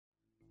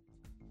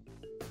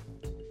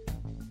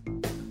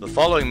The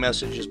following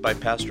message is by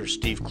Pastor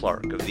Steve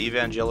Clark of the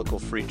Evangelical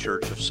Free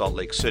Church of Salt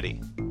Lake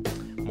City.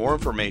 More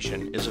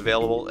information is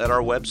available at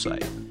our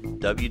website,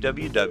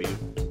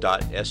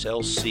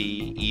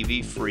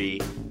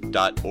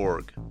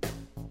 www.slcevfree.org.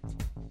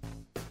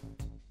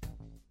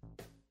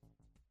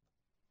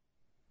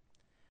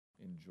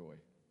 Enjoy.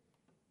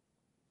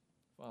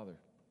 Father,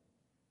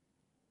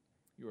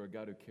 you are a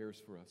God who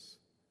cares for us,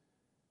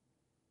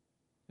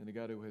 and a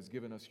God who has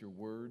given us your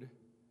word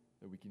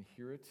that we can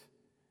hear it,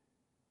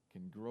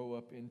 can grow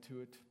up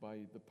into it by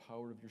the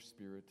power of your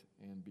Spirit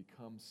and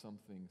become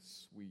something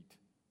sweet.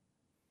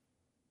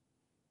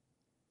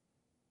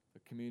 A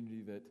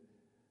community that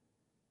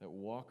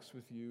walks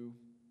with you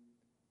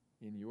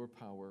in your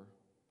power,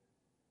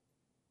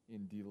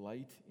 in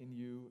delight in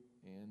you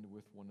and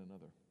with one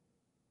another.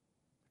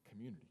 A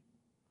community.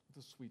 It's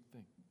a sweet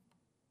thing.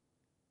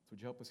 So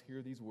would you help us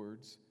hear these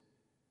words,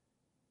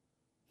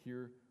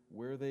 hear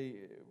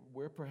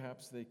where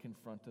perhaps they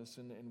confront us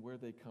and where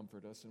they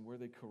comfort us and where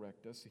they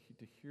correct us,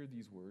 to hear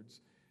these words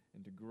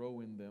and to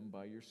grow in them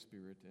by your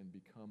Spirit and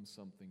become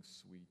something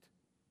sweet.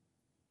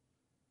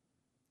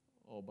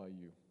 All by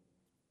you.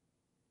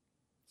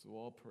 So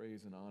all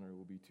praise and honor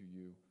will be to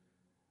you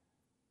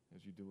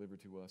as you deliver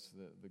to us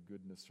the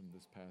goodness from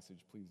this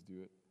passage. Please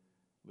do it.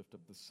 Lift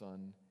up the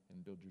Son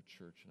and build your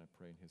church, and I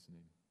pray in his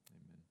name.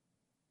 Amen.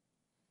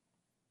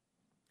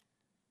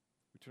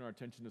 We turn our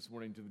attention this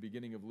morning to the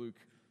beginning of Luke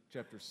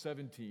chapter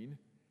 17,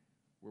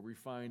 where we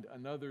find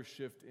another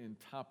shift in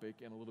topic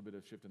and a little bit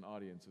of shift in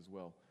audience as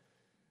well.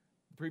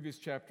 The previous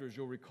chapter, as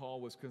you'll recall,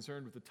 was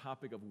concerned with the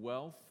topic of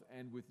wealth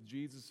and with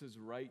Jesus'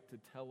 right to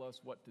tell us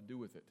what to do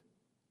with it.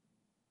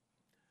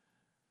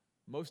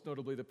 Most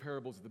notably, the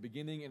parables at the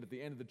beginning and at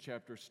the end of the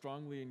chapter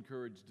strongly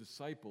encourage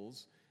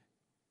disciples,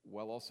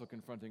 while also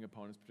confronting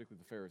opponents,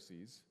 particularly the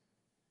Pharisees,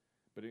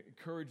 but it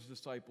encouraged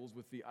disciples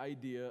with the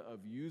idea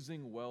of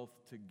using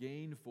wealth to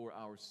gain for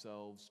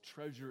ourselves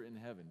treasure in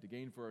heaven, to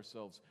gain for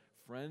ourselves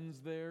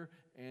friends there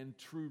and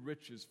true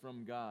riches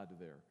from God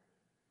there.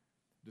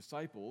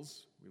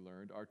 Disciples, we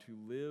learned, are to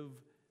live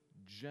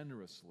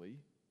generously,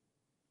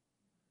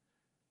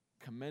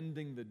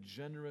 commending the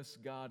generous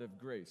God of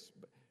grace,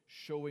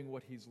 showing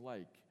what he's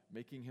like,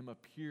 making him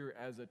appear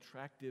as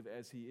attractive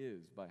as he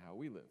is by how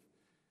we live.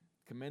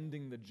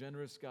 Commending the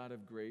generous God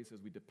of grace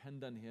as we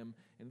depend on him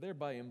and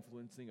thereby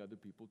influencing other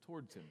people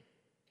towards him.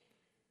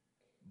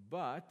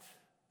 But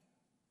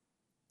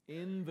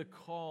in the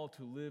call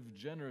to live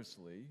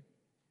generously,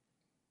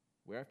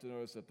 we have to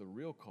notice that the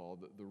real call,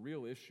 the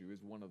real issue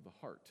is one of the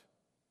heart.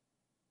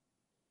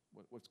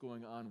 What's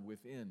going on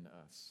within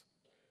us?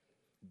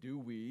 Do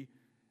we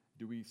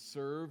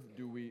serve?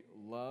 Do we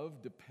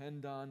love?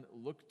 Depend on,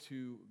 look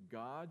to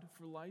God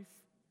for life?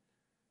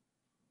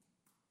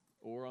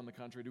 Or on the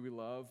contrary, do we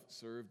love,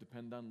 serve,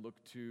 depend on,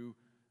 look to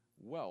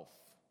wealth,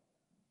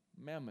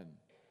 mammon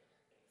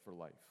for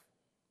life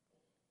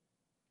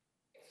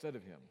instead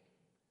of him?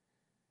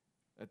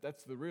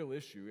 That's the real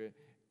issue.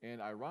 And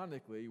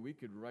ironically, we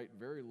could write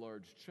very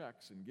large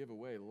checks and give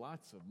away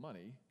lots of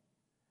money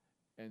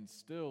and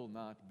still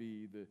not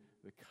be the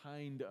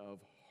kind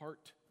of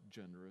heart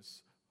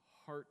generous,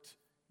 heart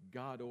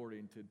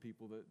God-oriented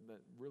people that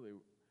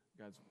really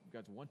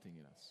God's wanting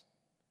in us.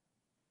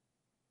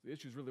 The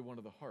issue is really one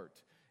of the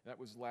heart. That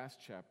was last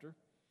chapter.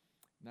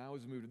 Now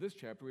as we move to this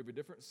chapter, we have a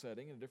different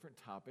setting and a different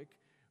topic,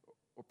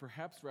 or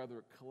perhaps rather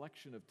a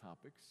collection of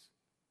topics.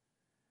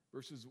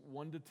 Verses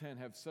 1 to 10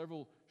 have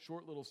several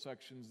short little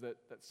sections that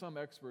some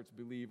experts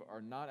believe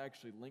are not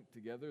actually linked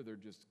together. They're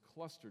just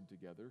clustered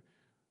together,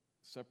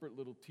 separate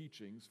little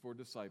teachings for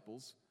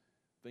disciples,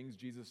 things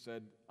Jesus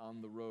said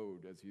on the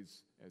road as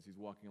he's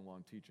walking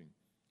along teaching.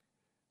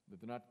 That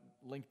they're not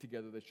linked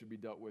together, they should be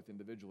dealt with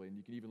individually. And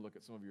you can even look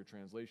at some of your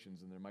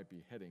translations, and there might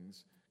be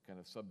headings kind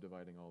of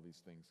subdividing all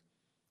these things.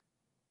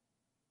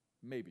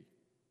 Maybe.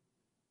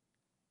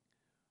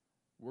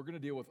 We're going to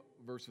deal with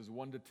verses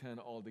 1 to 10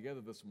 all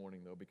together this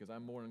morning, though, because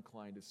I'm more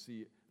inclined to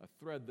see a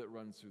thread that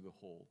runs through the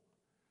whole.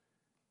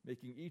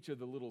 Making each of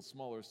the little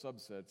smaller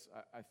subsets,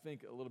 I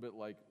think, a little bit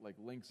like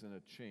links in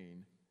a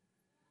chain.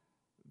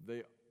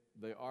 They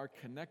are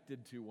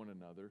connected to one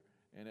another,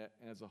 and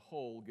as a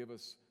whole, give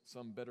us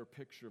some better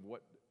picture of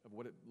what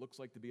it looks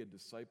like to be a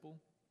disciple.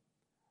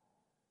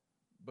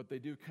 But they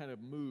do kind of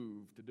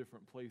move to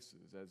different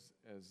places as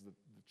the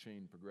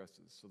chain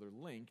progresses. So they're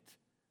linked,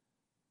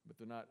 but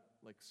they're not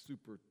like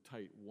super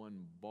tight,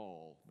 one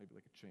ball, maybe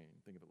like a chain.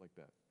 Think of it like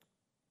that.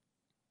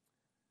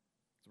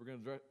 So we're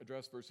going to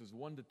address verses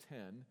 1 to 10,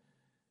 and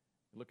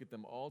look at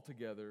them all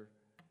together.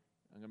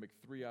 I'm going to make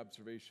 3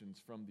 observations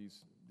from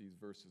these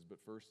verses, but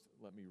first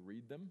let me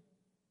read them,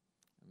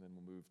 and then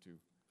we'll move to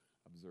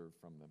observe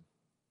from them.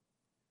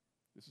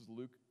 This is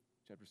Luke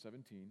chapter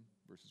 17,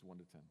 verses 1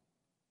 to 10.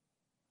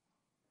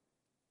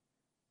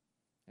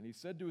 And he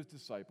said to his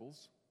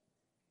disciples,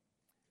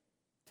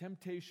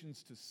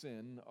 "Temptations to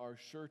sin are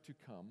sure to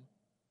come,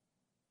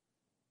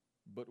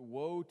 but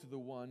woe to the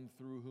one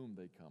through whom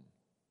they come.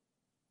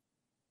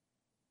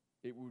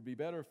 It would be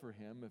better for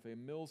him if a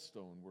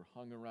millstone were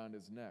hung around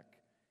his neck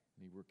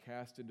and he were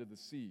cast into the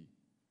sea,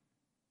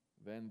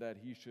 than that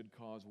he should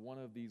cause one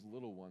of these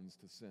little ones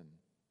to sin.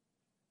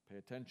 Pay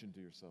attention to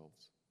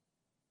yourselves.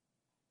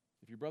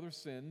 If your brother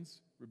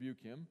sins,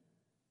 rebuke him,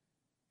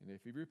 and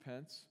if he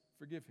repents,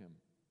 forgive him.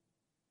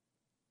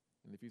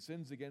 And if he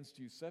sins against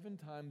you 7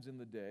 times in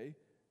the day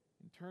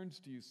and turns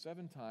to you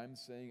 7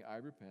 times saying, I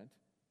repent,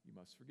 you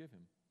must forgive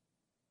him.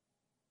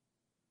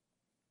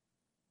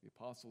 The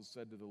apostles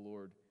said to the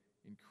Lord,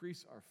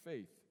 increase our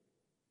faith.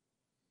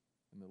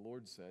 And the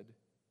Lord said,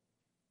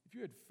 if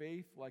you had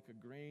faith like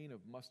a grain of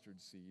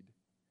mustard seed,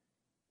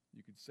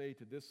 you could say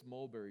to this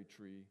mulberry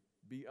tree,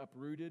 be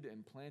uprooted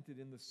and planted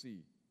in the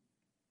sea,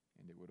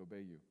 and it would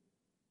obey you.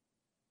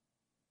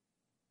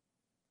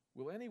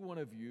 Will any one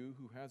of you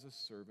who has a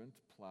servant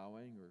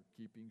plowing or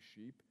keeping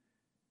sheep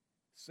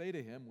say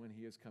to him when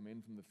he has come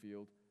in from the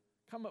field,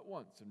 come at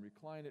once and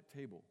recline at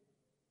table?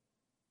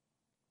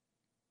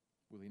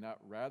 Will he not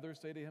rather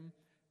say to him,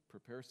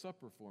 prepare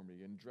supper for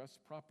me and dress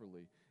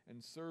properly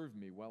and serve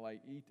me while I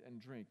eat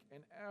and drink,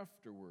 and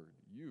afterward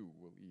you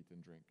will eat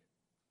and drink?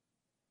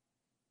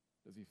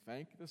 Does he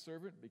thank the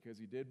servant because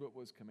he did what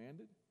was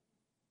commanded?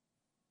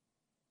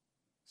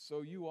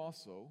 So you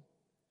also,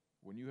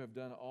 when you have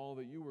done all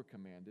that you were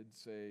commanded,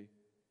 say,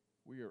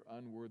 we are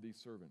unworthy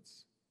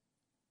servants.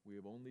 We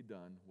have only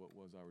done what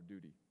was our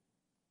duty.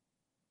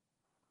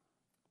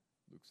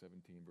 Luke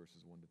 17,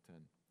 verses 1 to 10.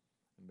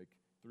 And make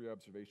 3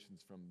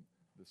 observations from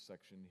this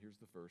section. Here's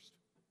the first.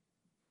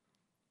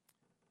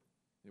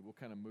 It will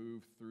kind of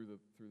move through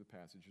the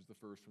passage. Here's the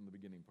first from the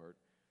beginning part.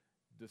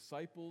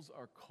 Disciples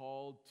are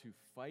called to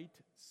fight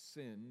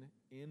sin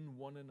in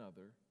one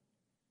another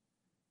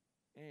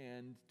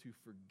and to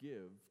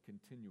forgive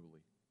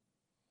continually.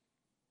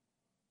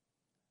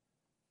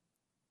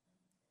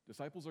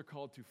 Disciples are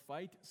called to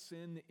fight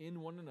sin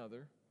in one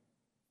another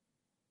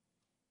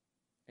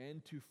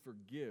and to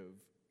forgive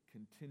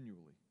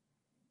continually.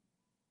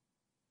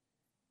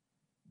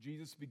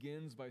 Jesus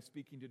begins by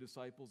speaking to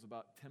disciples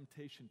about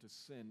temptation to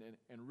sin,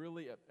 and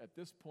really at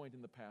this point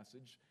in the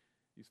passage,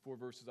 these 4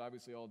 verses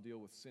obviously all deal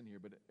with sin here,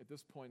 but at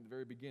this point, in the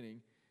very beginning,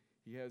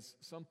 he has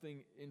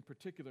something in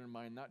particular in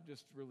mind, not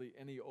just really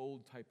any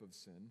old type of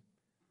sin.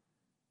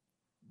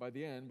 By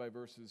the end, by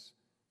verses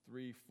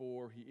 3,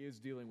 4, he is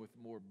dealing with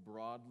more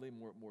broadly,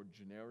 more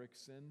generic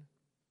sin.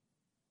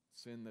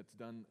 Sin that's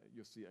done,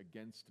 you'll see,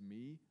 against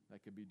me.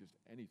 That could be just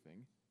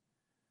anything.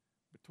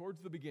 But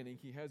towards the beginning,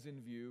 he has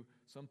in view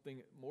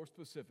something more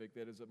specific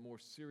that is of more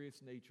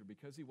serious nature,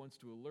 because he wants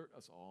to alert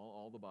us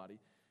all the body,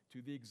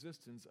 to the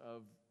existence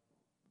of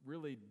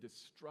really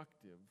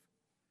destructive,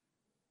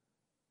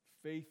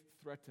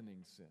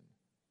 faith-threatening sin.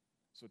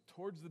 So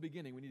towards the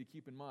beginning, we need to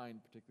keep in mind,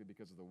 particularly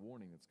because of the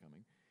warning that's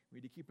coming, we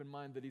need to keep in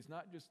mind that he's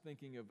not just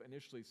thinking of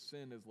initially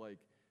sin as like,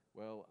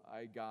 well,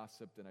 I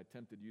gossiped and I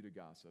tempted you to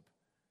gossip,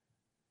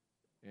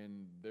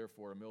 and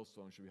therefore a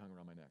millstone should be hung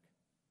around my neck.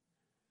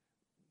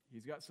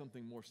 He's got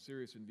something more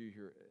serious in view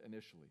here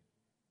initially.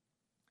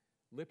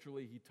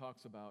 Literally, he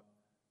talks about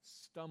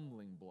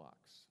stumbling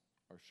blocks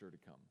are sure to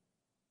come.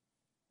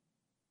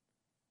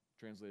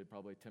 Translated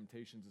probably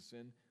temptations of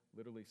sin,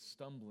 literally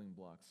stumbling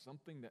blocks,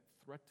 something that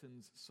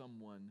threatens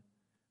someone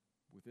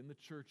within the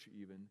church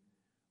even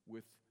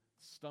with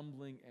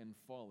stumbling and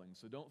falling.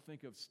 So don't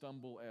think of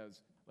stumble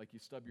as like you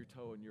stub your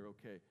toe and you're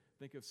okay.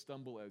 Think of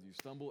stumble as you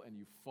stumble and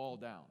you fall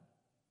down.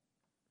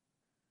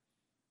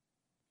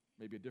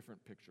 Maybe a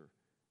different picture.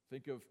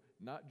 Think of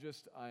not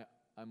just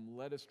I'm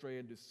led astray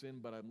into sin,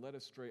 but I'm led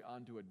astray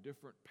onto a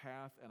different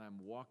path and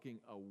I'm walking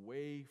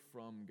away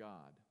from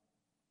God.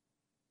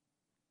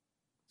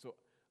 So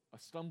a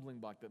stumbling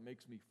block that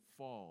makes me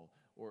fall,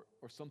 or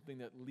something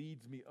that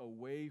leads me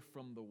away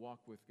from the walk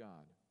with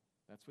God.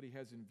 That's what he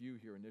has in view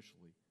here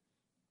initially.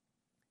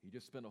 He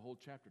just spent a whole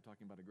chapter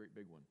talking about a great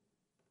big one.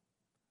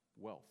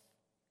 Wealth.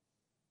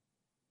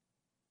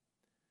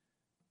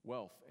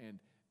 Wealth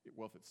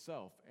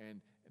itself, and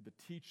the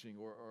teaching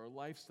or a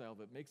lifestyle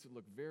that makes it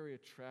look very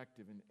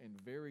attractive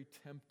and very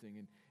tempting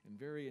and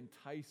very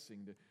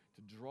enticing to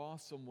draw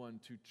someone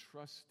to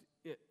trust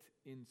it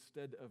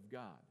instead of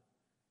God.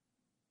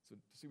 So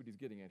to see what he's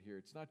getting at here,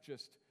 it's not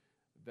just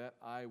that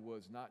I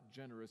was not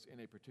generous in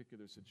a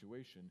particular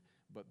situation,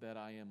 but that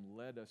I am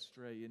led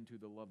astray into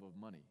the love of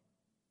money.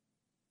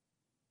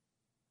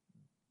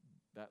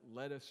 That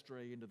led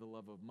astray into the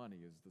love of money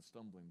is the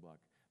stumbling block,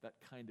 that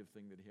kind of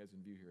thing that he has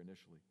in view here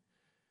initially.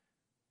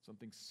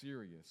 Something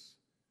serious.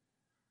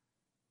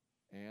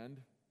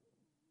 And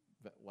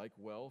that, like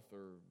wealth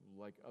or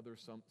like other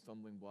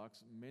stumbling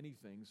blocks, many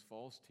things,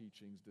 false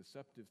teachings,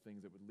 deceptive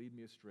things that would lead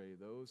me astray,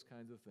 those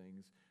kinds of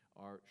things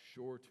are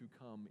sure to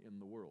come in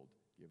the world,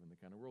 given the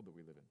kind of world that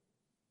we live in.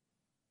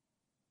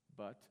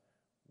 But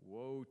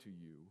woe to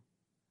you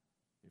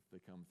if they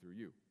come through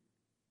you.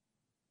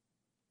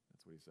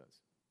 That's what he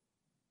says.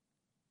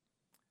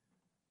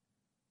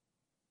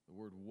 The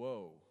word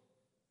woe,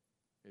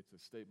 it's a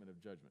statement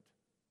of judgment.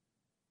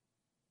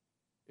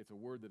 It's a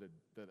word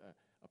that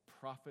a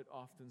prophet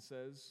often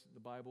says in the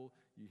Bible.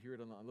 You hear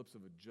it on the lips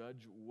of a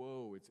judge.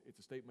 Woe, it's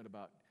a statement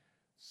about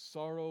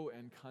sorrow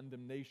and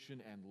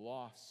condemnation and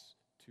loss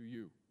to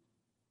you.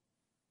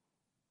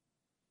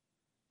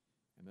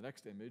 And the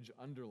next image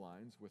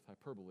underlines with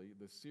hyperbole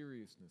the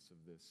seriousness of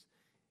this.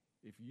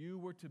 If you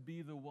were to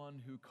be the one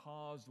who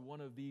caused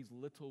one of these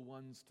little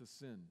ones to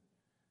sin,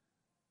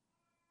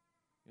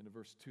 in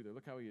verse 2 there,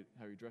 look how he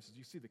addresses.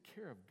 You see the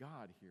care of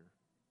God here.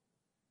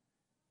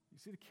 You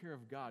see the care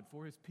of God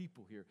for his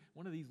people here.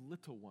 One of these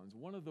little ones,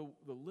 one of the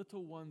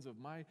little ones of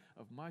my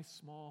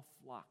small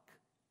flock.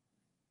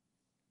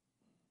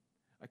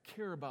 I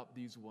care about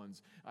these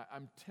ones.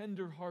 I'm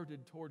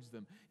tender-hearted towards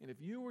them. And if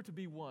you were to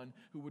be one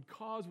who would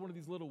cause one of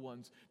these little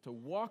ones to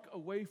walk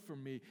away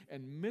from me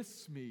and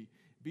miss me,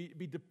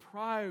 be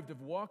deprived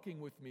of walking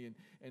with me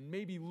and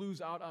maybe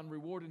lose out on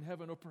reward in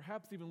heaven, or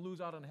perhaps even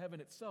lose out on heaven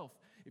itself,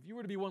 if you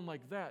were to be one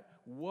like that,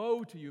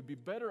 woe to you. It'd be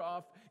better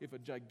off if a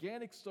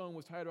gigantic stone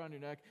was tied around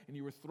your neck and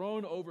you were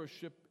thrown over a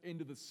ship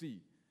into the sea.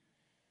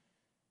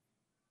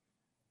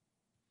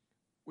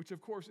 Which,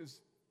 of course, is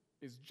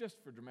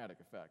just for dramatic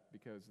effect,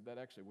 because that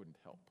actually wouldn't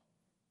help.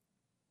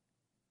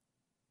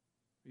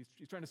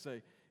 He's trying to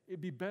say,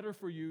 it'd be better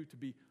for you to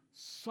be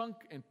sunk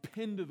and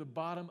pinned to the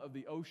bottom of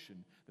the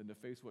ocean than to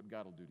face what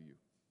God will do to you.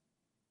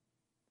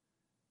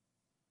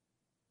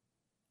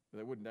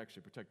 That wouldn't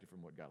actually protect you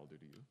from what God will do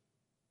to you,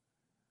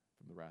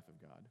 from the wrath of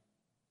God.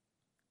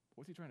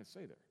 What's he trying to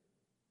say there?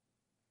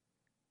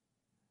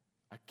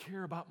 I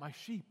care about my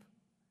sheep.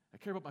 I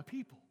care about my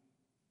people.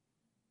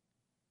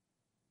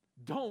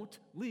 Don't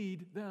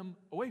lead them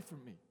away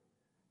from me.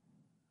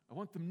 I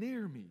want them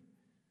near me.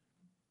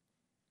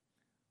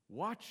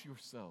 Watch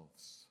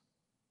yourselves.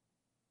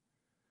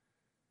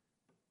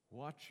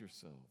 Watch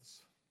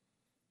yourselves.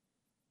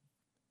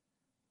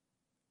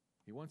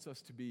 He wants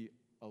us to be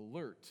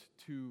alert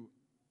to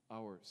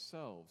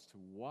ourselves, to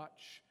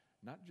watch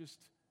not just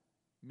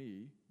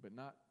me, but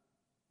not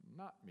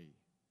me.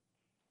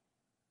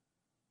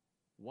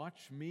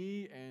 Watch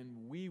me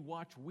and we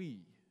watch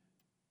we.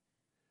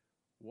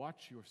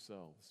 Watch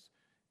yourselves.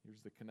 Here's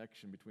the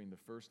connection between the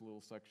first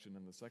little section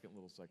and the second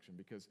little section,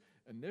 because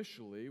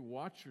initially,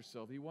 watch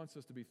yourself, he wants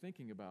us to be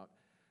thinking about,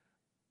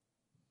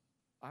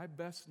 I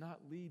best not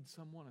lead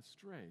someone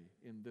astray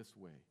in this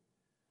way.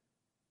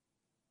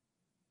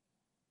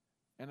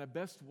 And I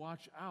best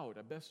watch out.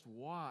 I best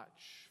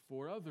watch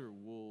for other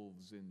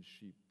wolves in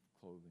sheep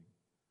clothing.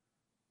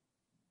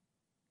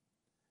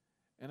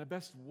 And I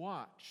best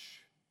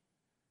watch,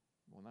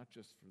 well, not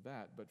just for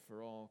that, but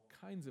for all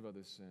kinds of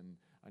other sin.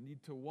 I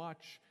need to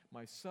watch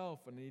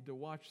myself, and I need to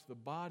watch the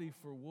body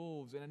for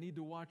wolves, and I need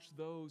to watch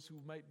those who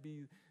might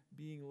be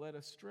being led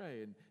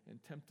astray and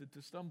tempted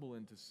to stumble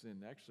into sin,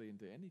 actually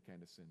into any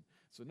kind of sin.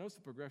 So notice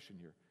the progression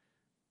here.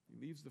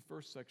 He leaves the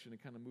first section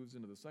and kind of moves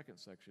into the second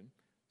section,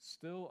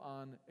 still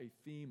on a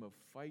theme of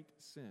fight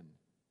sin.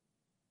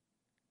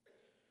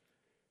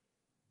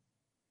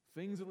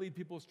 Things that lead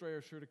people astray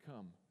are sure to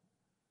come.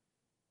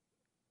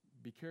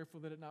 Be careful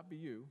that it not be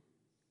you.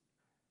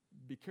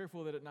 Be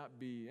careful that it not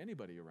be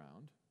anybody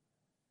around.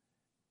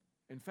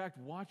 In fact,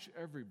 watch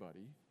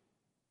everybody.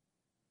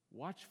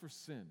 Watch for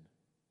sin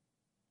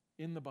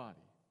in the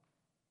body.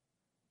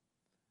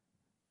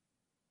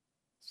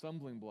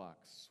 Stumbling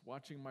blocks,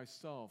 watching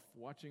myself,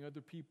 watching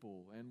other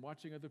people, and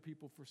watching other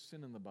people for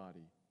sin in the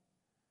body.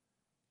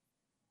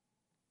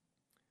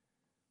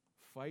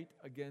 Fight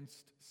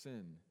against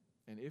sin.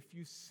 And if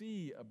you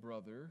see a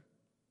brother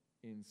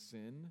in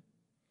sin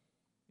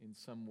in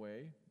some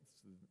way,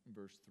 this is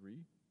verse 3,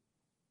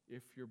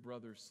 if your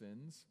brother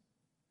sins,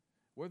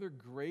 whether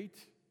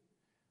great,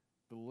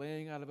 the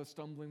laying out of a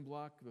stumbling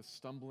block, the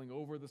stumbling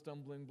over the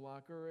stumbling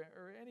block, or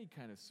any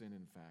kind of sin,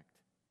 in fact.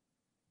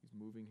 He's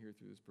moving here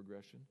through this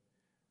progression.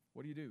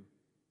 What do you do?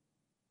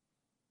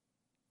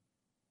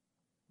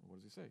 What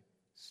does he say?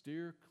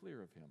 Steer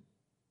clear of him.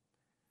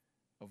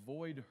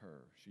 Avoid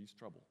her. She's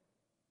trouble.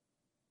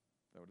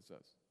 Is that what it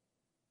says?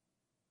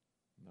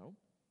 No?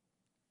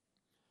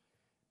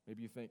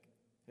 Maybe you think,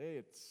 hey,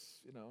 it's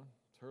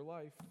her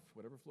life,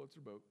 whatever floats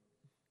her boat.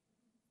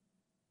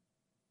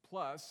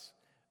 Plus,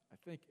 I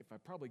think if I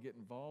probably get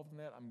involved in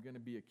that, I'm going to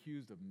be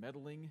accused of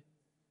meddling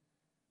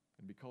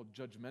and be called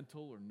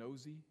judgmental or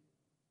nosy.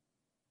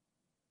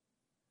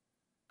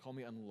 Call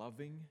me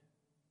unloving.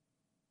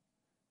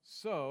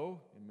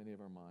 So, in many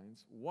of our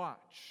minds,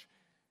 watch.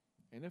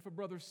 And if a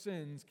brother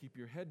sins, keep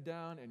your head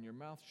down and your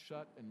mouth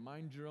shut and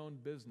mind your own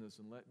business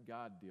and let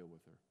God deal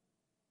with her.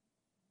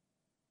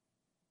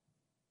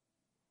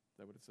 Is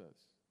that what it says?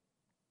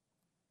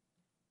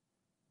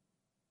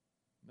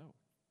 No.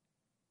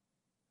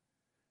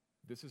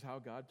 This is how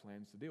God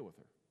plans to deal with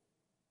her.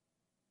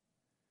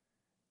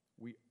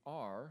 We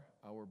are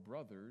our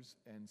brothers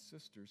and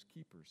sisters'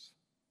 keepers.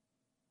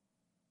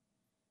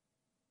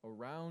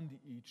 Around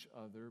each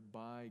other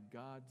by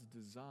God's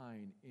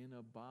design in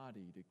a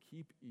body to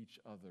keep each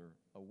other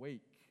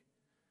awake,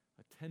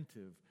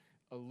 attentive,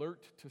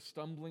 alert to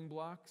stumbling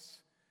blocks,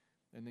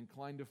 and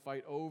inclined to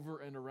fight over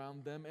and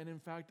around them, and in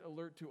fact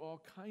alert to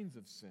all kinds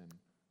of sin.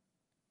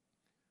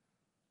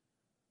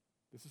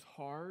 This is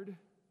hard,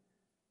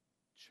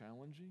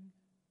 challenging,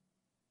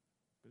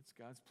 but it's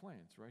God's plan.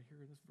 It's right here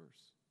in this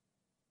verse.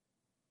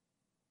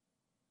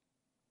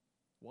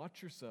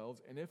 Watch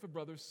yourselves, and if a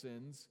brother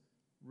sins,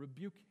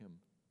 rebuke him.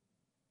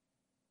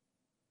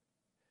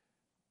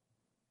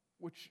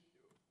 Which,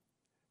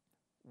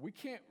 we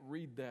can't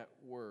read that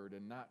word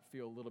and not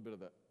feel a little bit of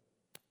the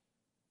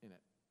in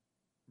it.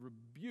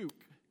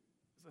 Rebuke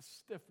is a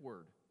stiff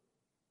word.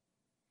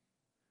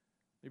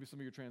 Maybe some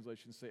of your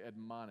translations say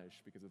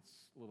admonish because it's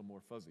a little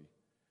more fuzzy.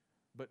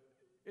 But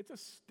it's a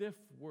stiff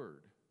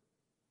word.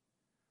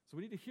 So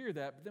we need to hear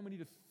that, but then we need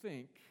to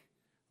think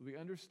that we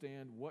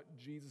understand what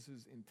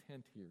Jesus'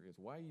 intent here is,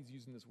 why he's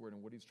using this word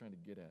and what he's trying to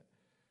get at.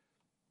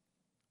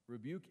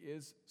 Rebuke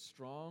is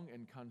strong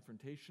and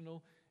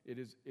confrontational. It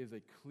is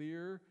a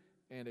clear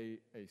and a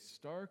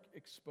stark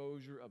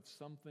exposure of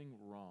something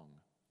wrong.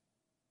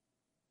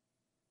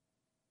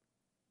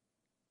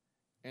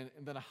 And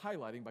then a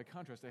highlighting, by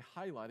contrast, a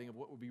highlighting of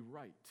what would be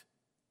right.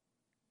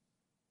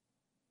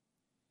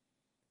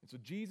 And so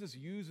Jesus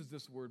uses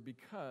this word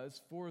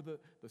because for the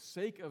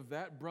sake of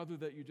that brother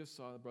that you just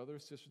saw, the brother or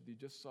sister that you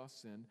just saw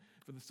sin,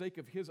 for the sake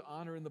of his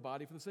honor in the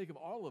body, for the sake of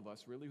all of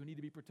us, really, who need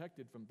to be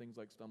protected from things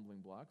like stumbling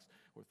blocks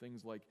or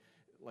things like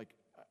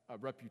a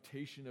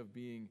reputation of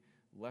being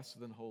less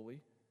than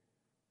holy.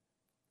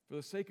 For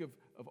the sake of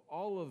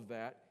all of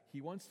that, he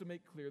wants to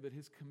make clear that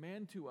his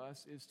command to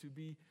us is to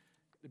be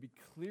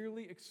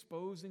clearly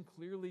exposing,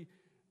 clearly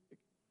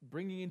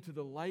bringing into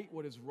the light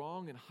what is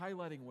wrong and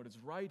highlighting what is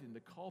right, and to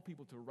call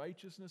people to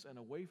righteousness and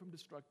away from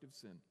destructive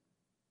sin.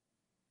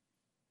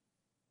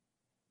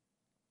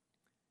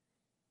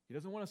 He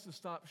doesn't want us to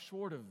stop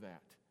short of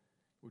that,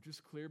 which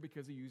is clear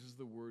because he uses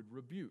the word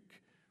rebuke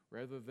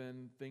rather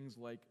than things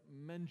like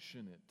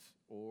mention it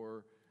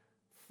or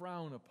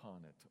frown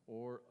upon it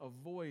or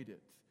avoid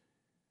it.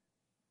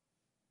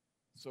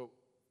 So,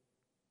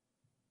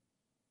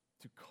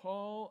 to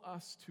call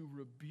us to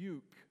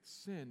rebuke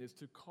sin is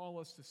to call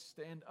us to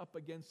stand up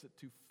against it,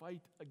 to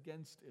fight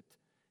against it,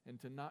 and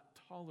to not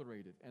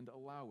tolerate it and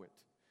allow it.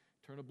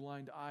 Turn a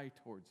blind eye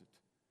towards it.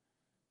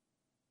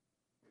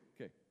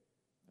 Okay,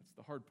 that's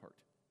the hard part.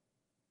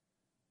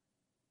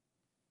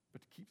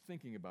 But to keep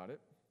thinking about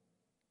it,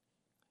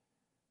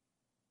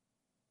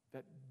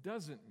 that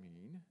doesn't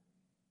mean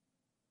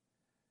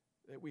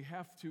that we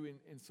have to,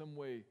 in some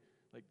way,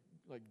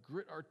 like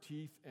grit our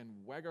teeth and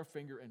wag our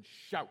finger and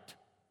shout.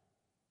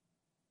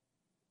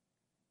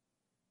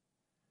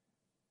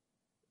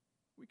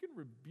 We can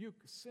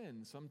rebuke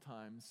sin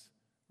sometimes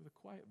with a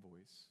quiet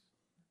voice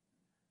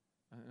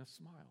and a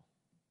smile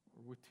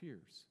or with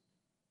tears.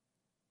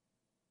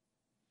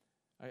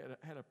 I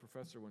had a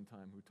professor one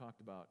time who talked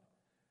about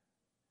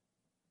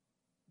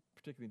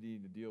particularly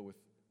needing to deal with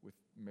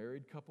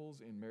married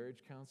couples in marriage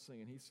counseling,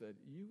 and he said,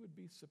 you would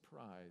be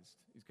surprised,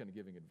 he's kind of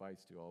giving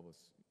advice to all of us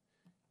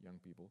young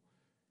people,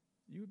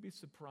 you would be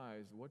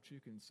surprised what you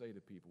can say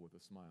to people with a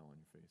smile on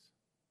your face.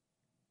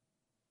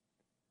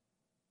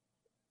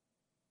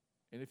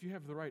 And if you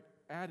have the right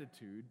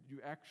attitude, you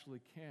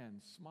actually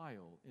can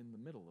smile in the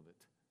middle of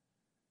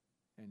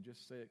it and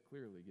just say it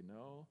clearly,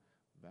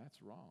 that's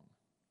wrong.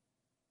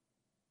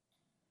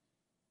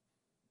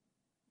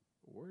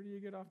 Where do you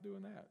get off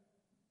doing that?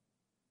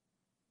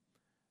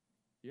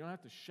 You don't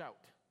have to shout,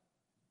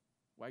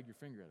 wag your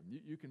finger at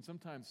them. You can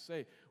sometimes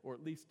say, or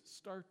at least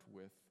start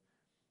with,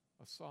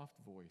 a soft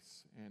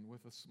voice and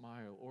with a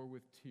smile or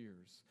with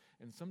tears.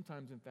 And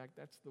sometimes, in fact,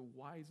 that's the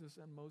wisest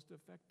and most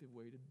effective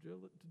way to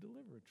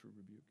deliver a true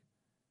rebuke.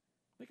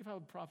 Think of how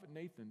the prophet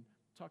Nathan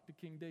talked to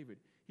King David.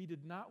 He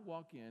did not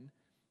walk in,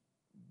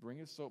 bring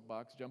his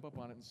soapbox, jump up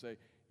on it and say,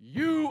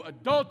 you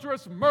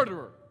adulterous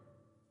murderer.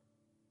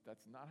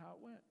 That's not how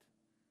it went.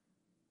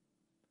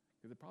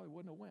 Because it probably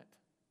wouldn't have went.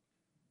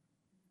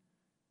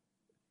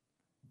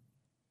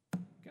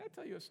 Can I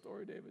tell you a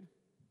story, David?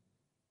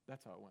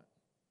 That's how it went.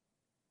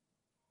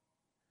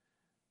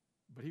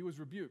 But he was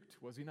rebuked,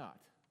 was he not?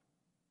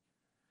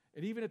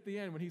 And even at the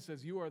end, when he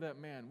says, you are that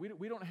man,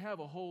 we don't have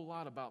a whole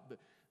lot about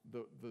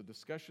the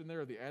discussion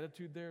there or the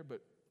attitude there, but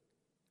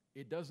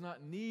it does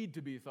not need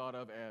to be thought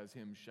of as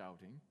him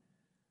shouting.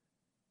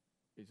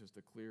 It's just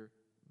a clear,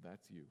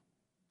 that's you.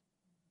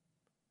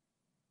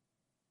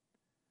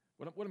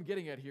 What I'm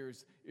getting at here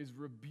is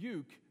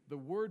rebuke, the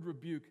word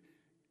rebuke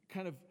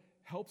kind of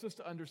helps us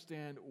to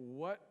understand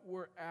what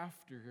we're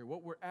after here.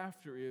 What we're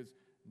after is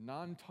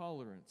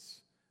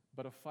non-tolerance,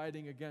 but a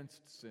fighting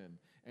against sin.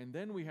 And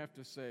then we have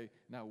to say,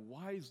 now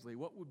wisely,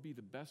 what would be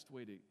the best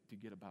way to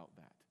get about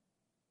that?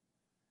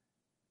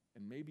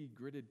 And maybe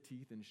gritted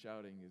teeth and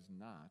shouting is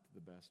not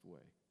the best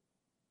way.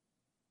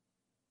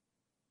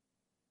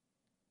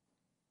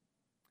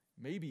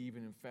 Maybe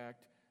even, in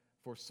fact,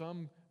 for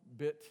some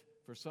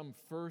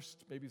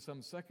first, maybe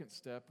some second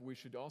step, we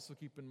should also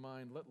keep in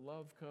mind, let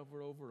love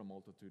cover over a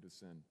multitude of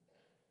sin.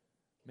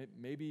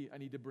 Maybe I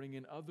need to bring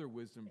in other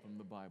wisdom from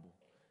the Bible.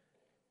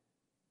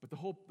 But the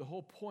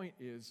whole point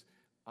is,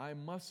 we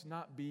must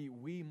not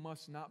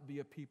be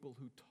a people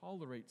who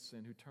tolerate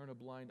sin, who turn a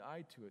blind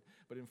eye to it.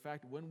 But in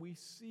fact, when we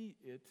see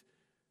it,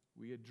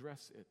 we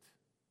address it,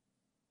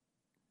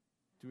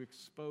 to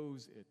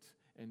expose it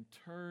and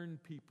turn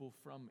people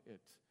from it,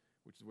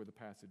 which is where the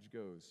passage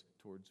goes,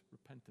 towards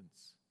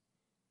repentance.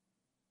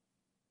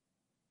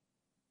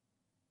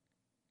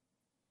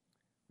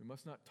 We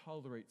must not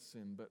tolerate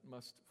sin, but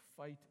must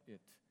fight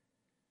it.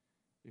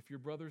 If your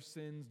brother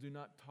sins, do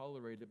not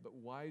tolerate it, but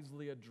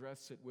wisely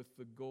address it with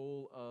the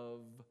goal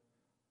of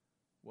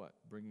what?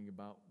 Bringing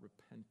about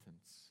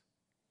repentance.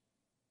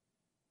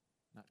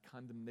 Not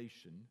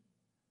condemnation,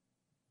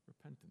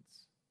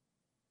 repentance.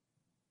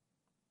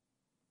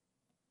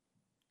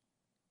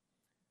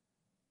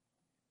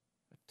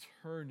 A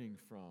turning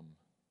from,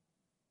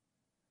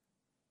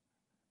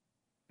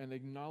 and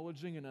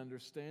acknowledging and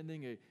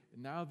understanding,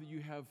 now that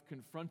you have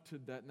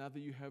confronted that, now that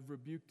you have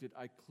rebuked it,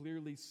 I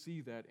clearly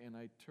see that and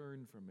I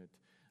turn from it.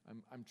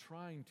 I'm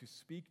trying to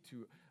speak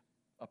to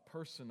a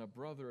person, a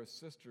brother, a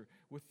sister,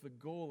 with the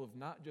goal of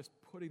not just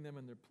putting them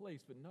in their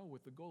place, but no,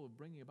 with the goal of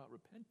bringing about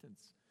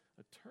repentance,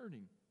 a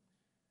turning.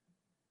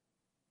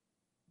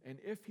 And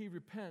if he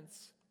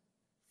repents,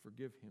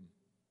 forgive him.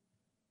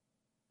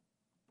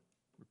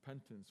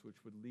 Repentance, which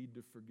would lead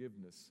to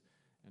forgiveness.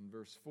 And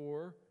verse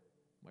 4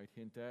 might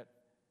hint at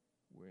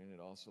when it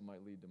also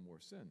might lead to more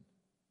sin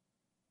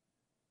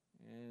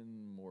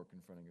and more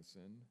confronting of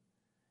sin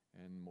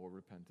and more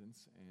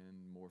repentance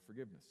and more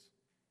forgiveness.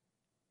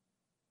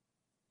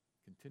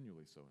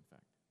 Continually so, in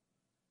fact.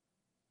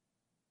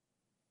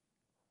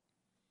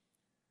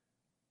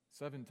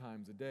 7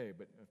 times a day,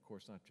 but of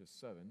course not just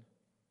 7,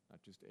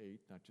 not just 8,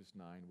 not just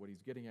 9. What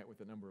he's getting at with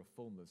the number of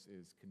fullness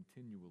is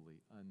continually,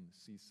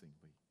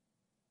 unceasingly.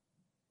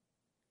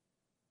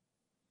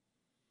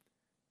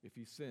 If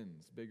he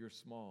sins, big or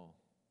small,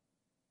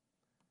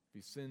 if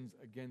he sins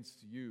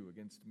against you,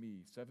 against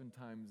me, 7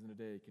 times in a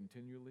day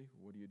continually,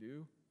 what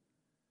do?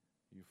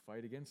 You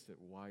fight against it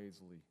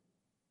wisely.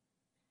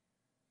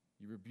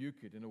 You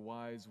rebuke it in a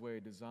wise way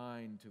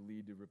designed to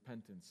lead to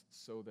repentance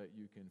so that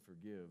you can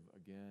forgive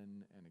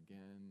again and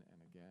again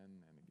and again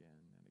and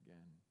again and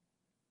again.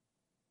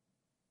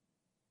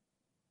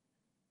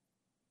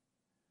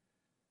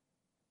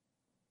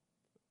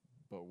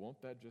 But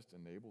won't that just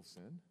enable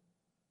sin?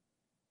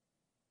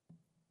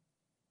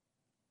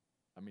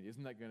 I mean,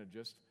 isn't that going to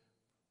just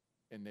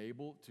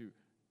enable to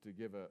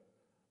give a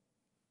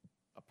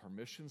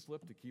permission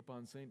slip to keep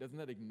on sinning? Doesn't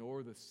that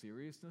ignore the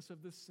seriousness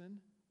of this sin?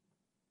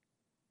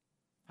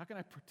 How can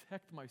I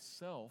protect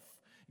myself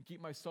and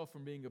keep myself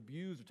from being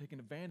abused or taken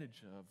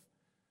advantage of?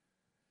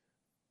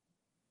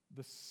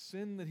 The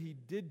sin that he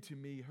did to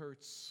me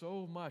hurts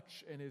so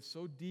much and is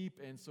so deep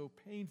and so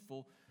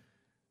painful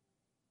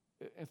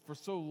and for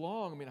so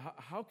long. I mean,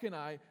 how can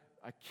I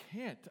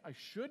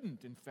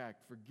shouldn't, in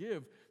fact,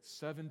 forgive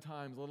 7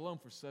 times, let alone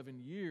for 7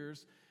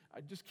 years. I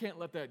just can't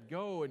let that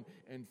go,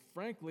 and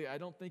frankly, I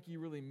don't think he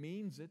really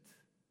means it.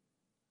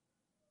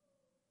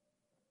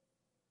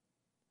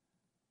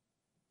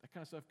 That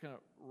kind of stuff kind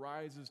of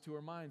rises to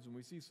our minds when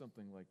we see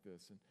something like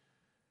this. And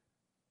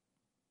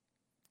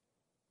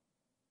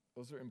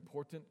those are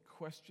important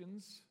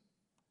questions.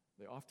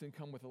 They often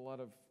come with a lot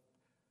of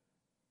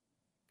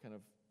kind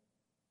of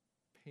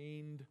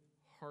pained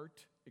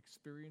heart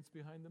experience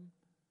behind them.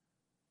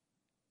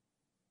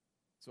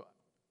 So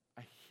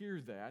I hear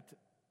that.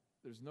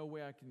 There's no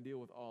way I can deal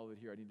with all of it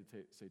here. I need to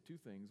say 2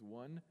 things.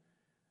 One,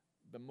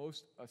 the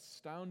most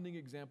astounding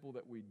example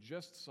that we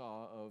just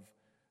saw of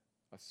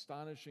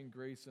astonishing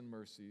grace and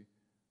mercy,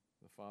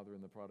 the Father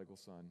and the prodigal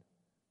Son,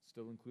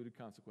 still included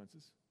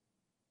consequences.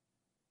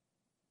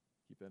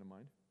 Keep that in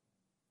mind.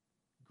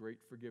 Great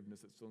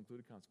forgiveness that still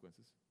included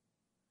consequences.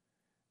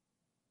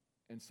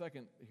 And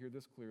second, hear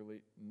this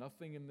clearly,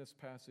 nothing in this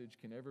passage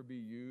can ever be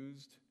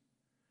used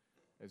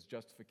as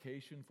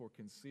justification for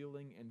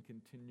concealing and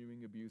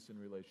continuing abuse in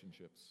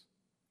relationships.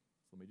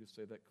 So let me just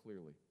say that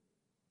clearly.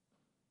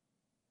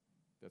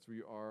 That's where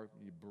you are.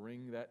 You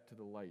bring that to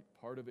the light.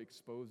 Part of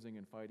exposing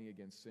and fighting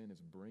against sin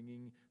is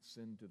bringing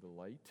sin to the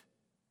light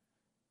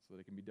so that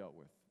it can be dealt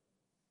with.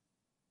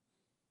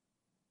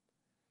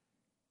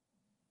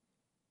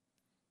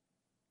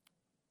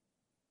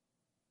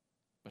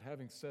 But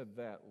having said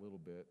that a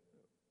little bit,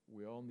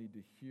 we all need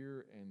to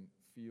hear and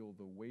feel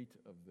the weight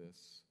of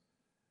this.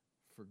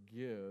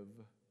 Forgive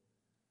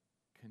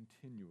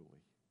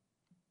continually.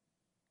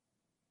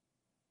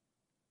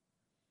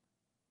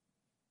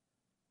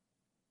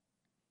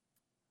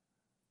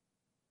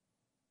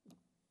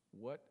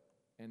 What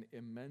an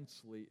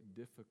immensely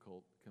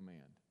difficult command.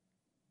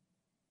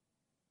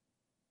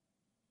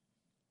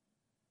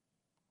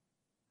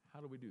 How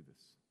do we do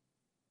this?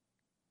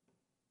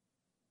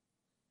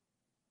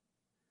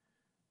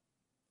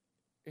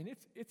 And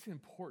it's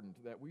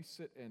important that we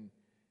sit and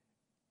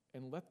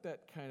let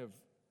that kind of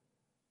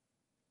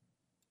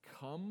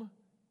come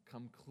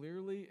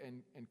clearly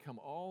and come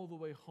all the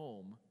way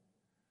home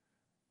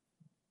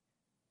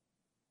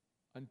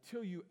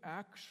until you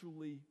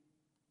actually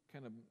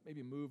kind of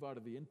maybe move out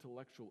of the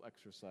intellectual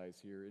exercise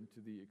here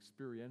into the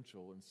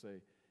experiential and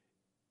say,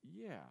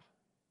 yeah,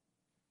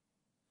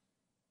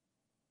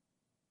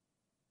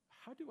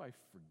 how do I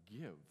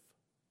forgive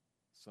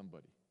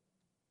somebody?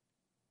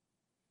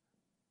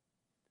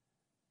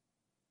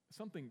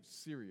 Something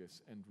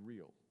serious and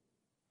real.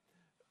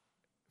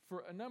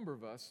 For a number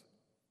of us,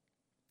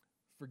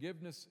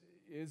 forgiveness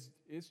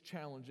is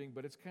challenging,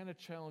 but it's kind of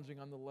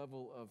challenging on the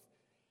level of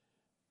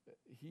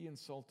He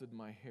insulted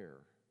my hair,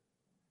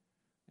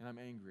 and I'm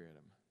angry at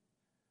him.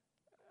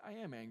 I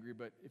am angry,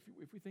 but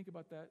if we think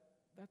about that,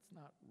 that's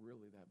not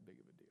really that big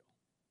of a deal.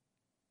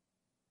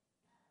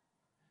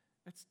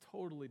 That's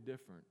totally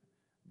different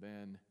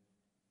than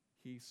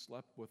he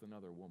slept with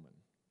another woman.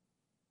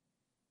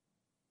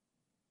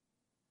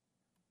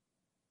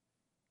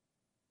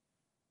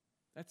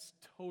 That's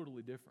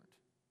totally different,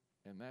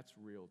 and that's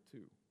real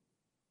too.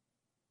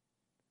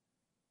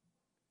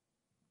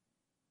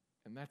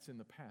 And that's in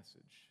the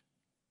passage.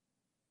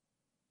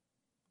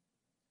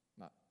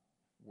 Not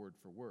word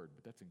for word,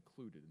 but that's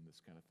included in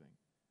this kind of thing.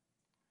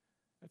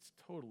 That's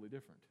totally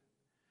different.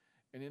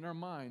 And in our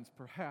minds,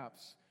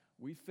 perhaps,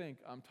 we think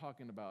I'm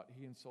talking about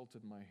he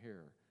insulted my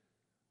hair,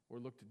 or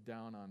looked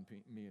down on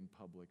me in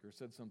public, or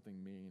said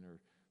something mean, or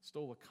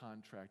stole a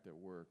contract at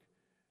work.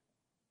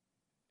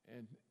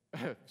 And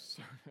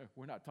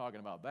we're not talking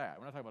about that.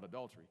 We're not talking about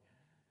adultery.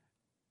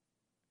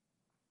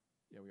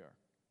 Yeah, we are.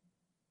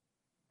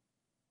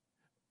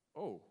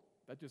 Oh,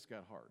 that just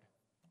got hard.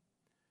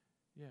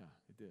 Yeah,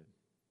 it did.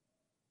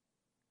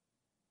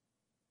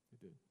 It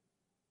did.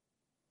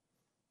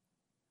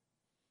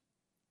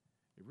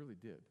 It really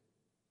did.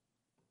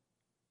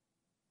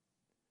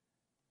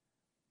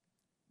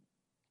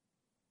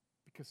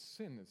 Because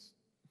sin is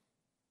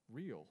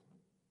real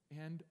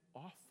and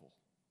awful.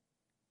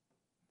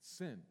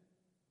 Sin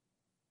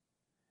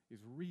is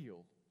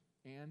real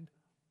and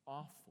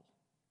awful.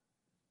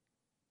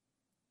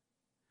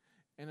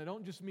 And I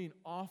don't just mean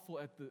awful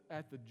at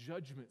the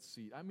judgment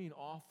seat. I mean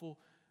awful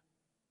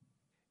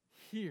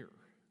here.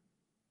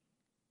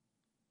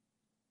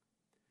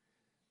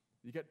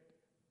 You got,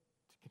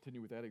 to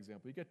continue with that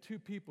example, you got two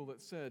people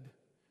that said,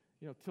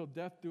 till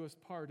death do us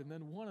part, and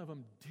then one of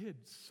them did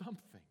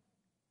something.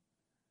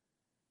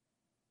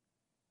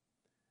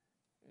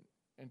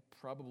 And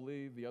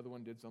probably the other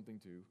one did something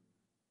too.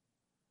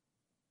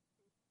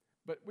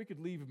 But we could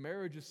leave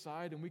marriage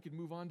aside and we could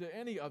move on to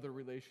any other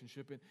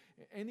relationship. And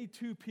any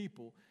two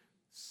people,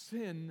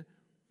 sin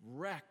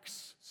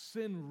wrecks,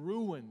 sin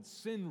ruins,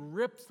 sin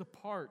rips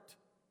apart.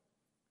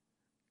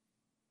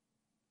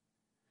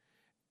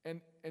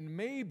 And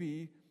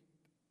maybe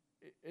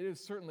it is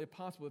certainly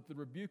possible that the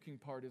rebuking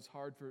part is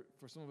hard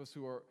for some of us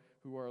who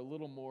are a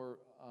little more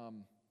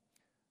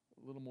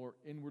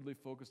inwardly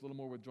focused, a little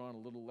more withdrawn, a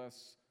little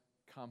less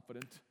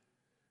confident.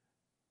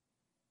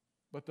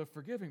 But the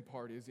forgiving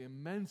part is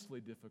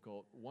immensely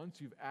difficult once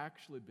you've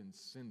actually been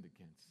sinned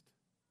against.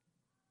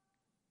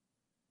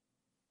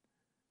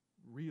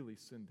 Really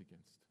sinned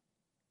against.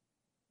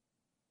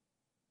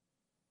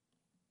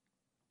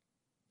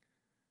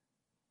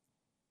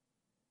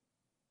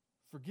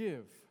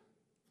 Forgive.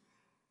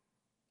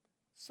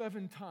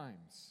 7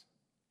 times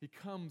he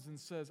comes and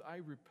says,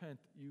 I repent.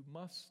 You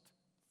must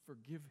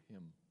forgive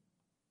him.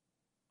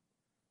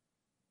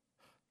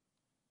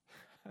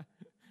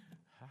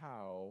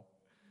 How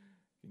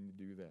can you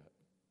do that?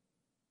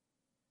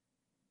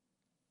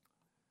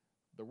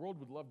 The world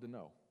would love to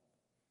know.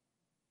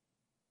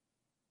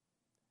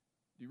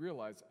 Do you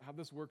realize how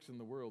this works in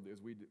the world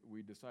is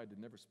we decide to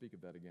never speak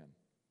of that again,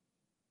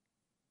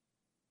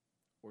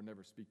 or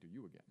never speak to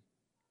you again.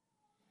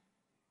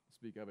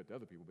 Speak of it to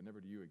other people, but never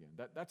to you again.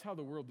 That's how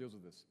the world deals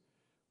with this.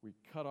 We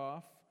cut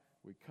off,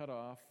 we cut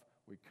off,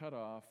 we cut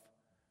off.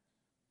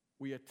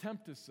 We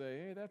attempt to say,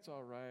 hey, that's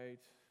all right,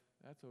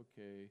 that's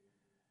okay,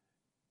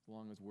 as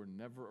long as we're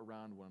never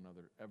around one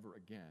another ever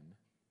again.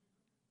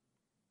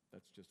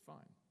 That's just fine.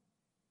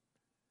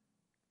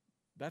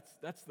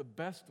 That's the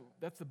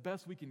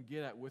best we can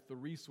get at with the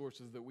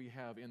resources that we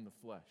have in the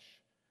flesh.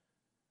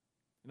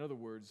 In other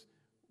words,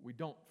 we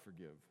don't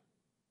forgive.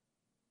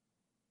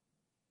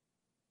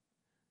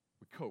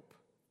 We cope.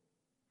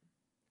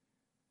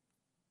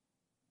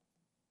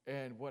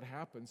 And what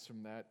happens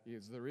from that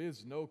is there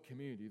is no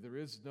community, there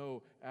is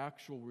no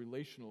actual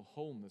relational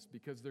wholeness,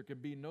 because there can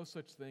be no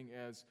such thing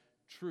as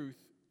truth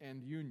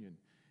and union.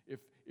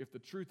 If the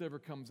truth ever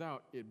comes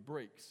out, it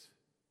breaks.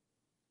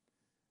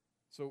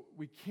 So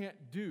we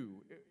can't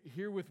do,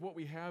 here with what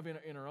we have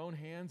in our own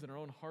hands, in our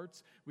own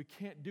hearts, we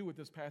can't do what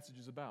this passage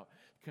is about.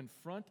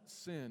 Confront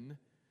sin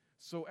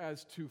so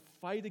as to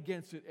fight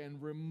against it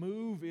and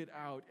remove it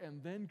out,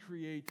 and then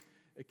create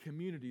a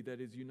community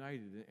that is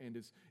united and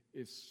is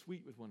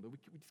sweet with one another.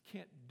 We just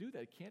can't do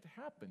that. It can't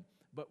happen.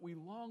 But we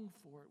long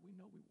for it. We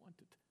know we want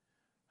it.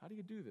 How do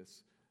you do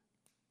this?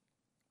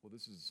 Well,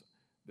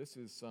 this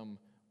is some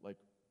like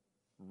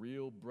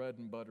real bread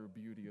and butter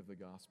beauty of the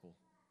gospel.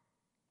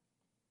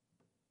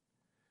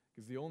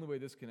 Because the only way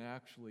this can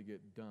actually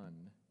get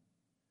done,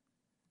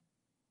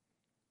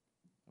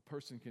 a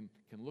person can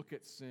look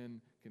at sin,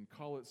 can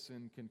call it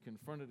sin, can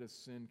confront it as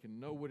sin,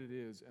 can know what it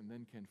is, and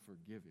then can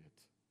forgive it.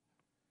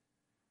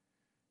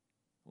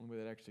 The only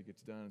way that actually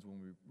gets done is when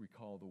we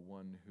recall the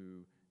one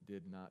who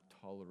did not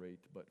tolerate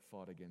but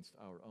fought against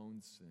our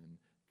own sin,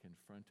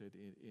 confronted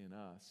it in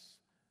us,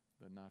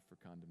 but not for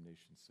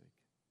condemnation's sake.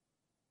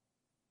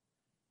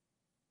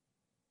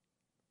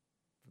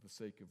 For the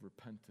sake of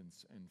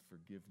repentance and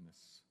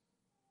forgiveness.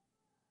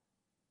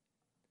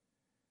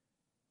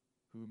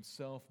 who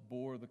himself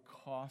bore the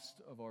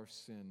cost of our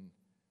sin.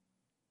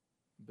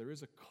 There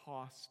is a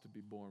cost to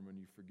be born when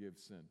you forgive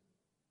sin.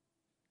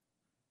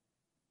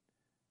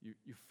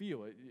 You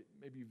feel it.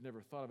 Maybe you've never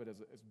thought of it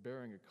as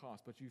bearing a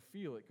cost, but you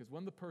feel it because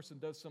when the person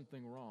does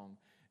something wrong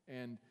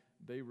and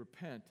they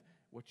repent,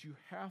 what you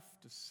have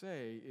to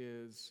say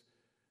is,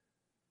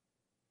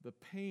 the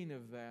pain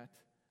of that,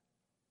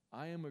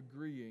 I am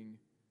agreeing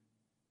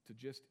to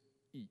just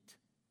eat.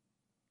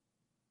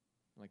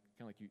 Kind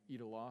of like you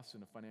eat a loss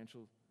in a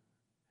financial.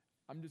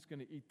 I'm just going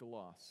to eat the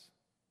loss.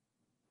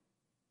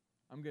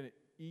 I'm going to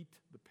eat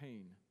the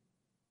pain.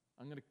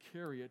 I'm going to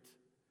carry it.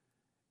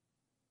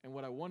 And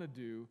what I want to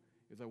do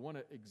is I want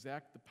to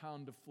exact the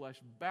pound of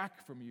flesh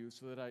back from you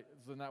so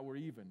that we're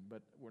even.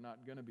 But we're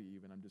not going to be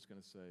even. I'm just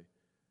going to say,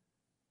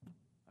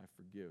 I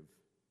forgive.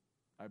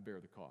 I bear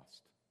the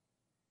cost.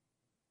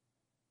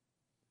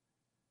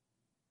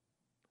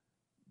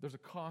 There's a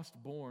cost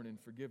born in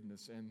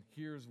forgiveness, and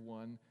here's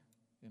one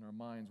in our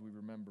minds. We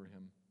remember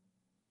him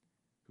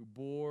who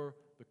bore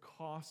the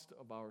cost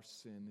of our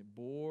sin,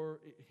 bore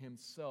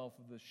himself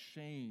the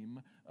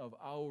shame of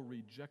our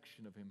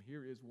rejection of him.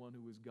 Here is one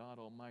who is God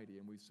Almighty,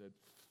 and we said,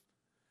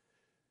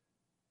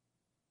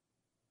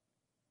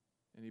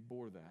 and he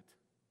bore that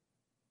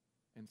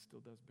and still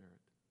does bear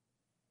it.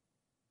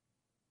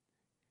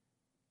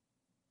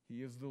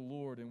 He is the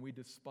Lord, and we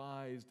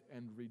despised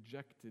and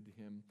rejected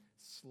him,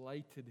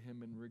 slighted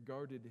him, and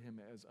regarded him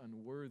as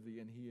unworthy,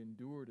 and he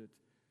endured it,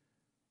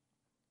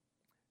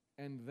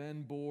 and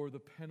then bore the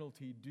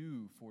penalty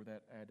due for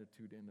that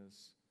attitude in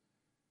us.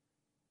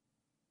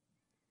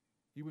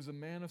 He was a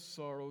man of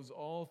sorrows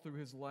all through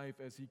his life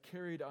as he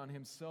carried on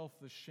himself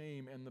the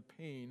shame and the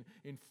pain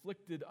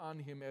inflicted on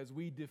him as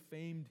we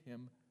defamed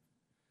him,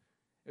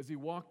 as he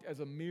walked as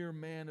a mere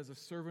man, as a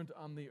servant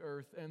on the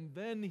earth, and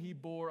then he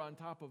bore, on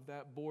top of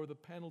that, bore the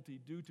penalty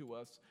due to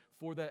us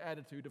for that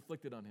attitude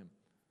afflicted on him.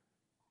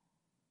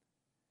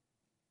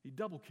 He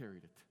double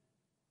carried it.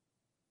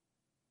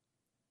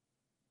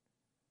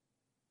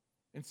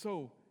 And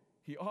so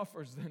he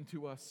offers then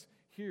to us,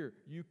 here,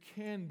 you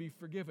can be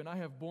forgiven. I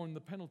have borne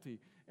the penalty.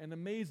 And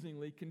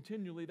amazingly,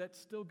 continually, that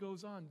still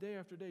goes on day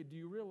after day. Do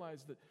you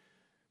realize that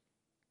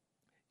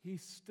he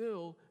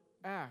still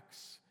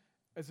acts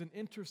as an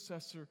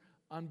intercessor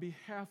on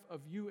behalf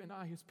of you and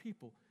I, his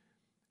people?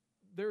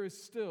 There is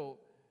still,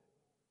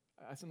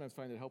 I sometimes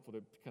find it helpful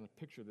to kind of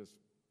picture this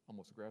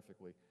almost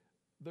graphically.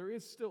 There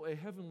is still a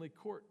heavenly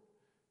court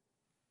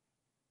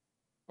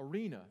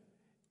arena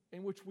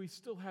in which we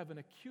still have an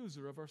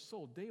accuser of our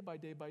soul day by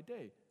day by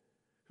day,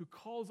 who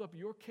calls up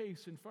your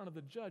case in front of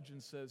the judge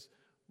and says,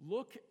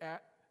 look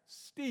at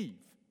Steve.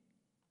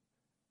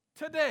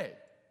 Today,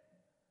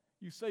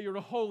 you say you're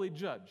a holy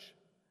judge.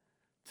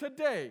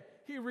 Today,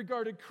 he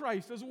regarded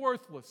Christ as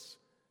worthless.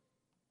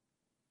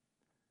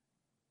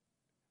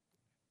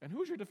 And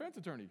who's your defense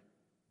attorney?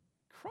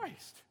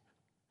 Christ.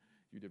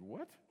 You did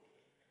what?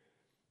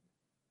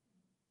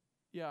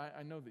 Yeah,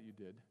 I know that you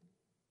did.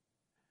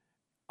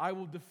 I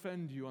will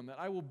defend you on that.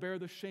 I will bear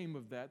the shame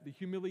of that, the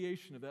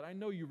humiliation of that. I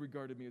know you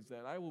regarded me as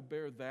that. I will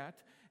bear that.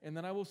 And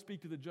then I will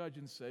speak to the judge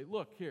and say,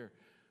 look here,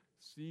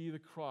 see the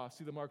cross,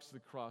 see the marks of the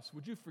cross.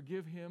 Would you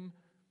forgive him,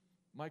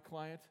 my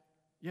client,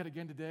 yet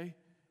again today?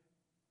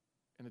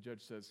 And the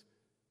judge says,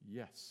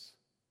 yes.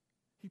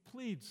 He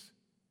pleads.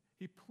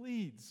 He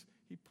pleads.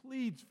 He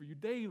pleads for you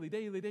daily,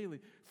 daily,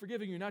 daily,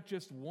 forgiving you not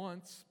just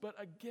once, but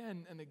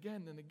again and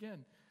again and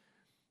again.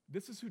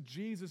 This is who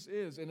Jesus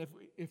is, and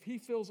if he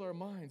fills our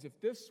minds,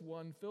 if this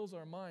one fills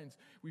our minds,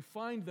 we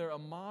find there a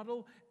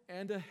model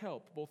and a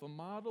help, both a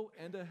model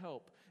and a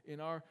help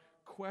in our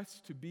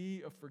quest to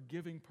be a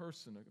forgiving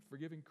person, a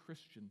forgiving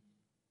Christian.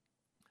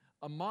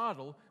 A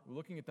model, we're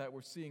looking at that,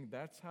 we're seeing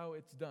that's how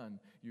it's done.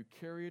 You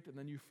carry it and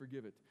then you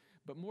forgive it.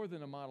 But more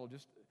than a model,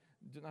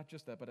 not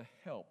just that, but a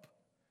help.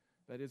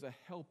 That is a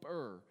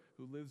helper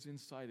who lives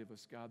inside of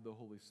us, God the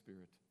Holy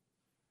Spirit.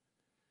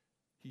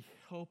 He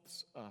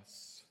helps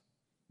us.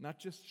 Not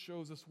just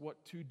shows us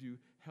what to do,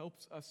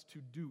 helps us to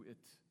do it.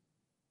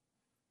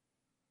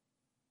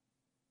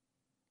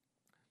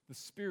 The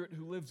Spirit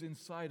who lives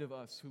inside of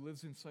us, who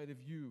lives inside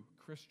of you,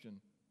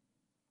 Christian,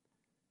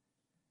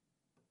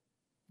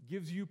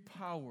 gives you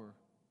power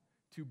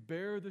to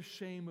bear the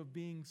shame of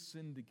being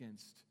sinned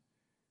against.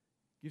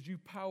 Gives you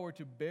power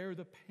to bear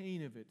the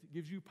pain of it.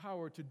 Gives you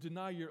power to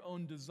deny your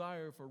own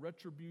desire for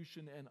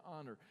retribution and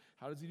honor.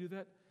 How does he do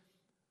that?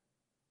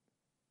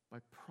 By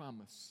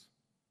promise.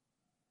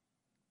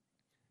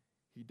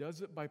 He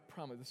does it by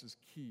promise. This is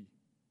key.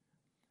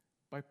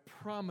 By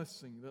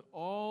promising that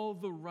all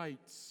the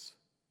rights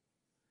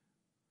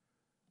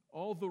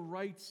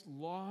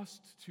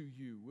lost to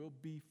you will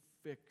be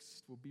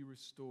fixed, will be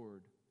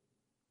restored.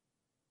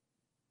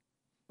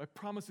 By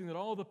promising that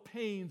all the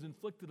pains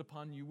inflicted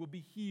upon you will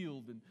be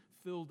healed and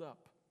filled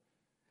up.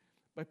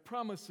 By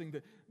promising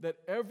that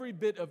every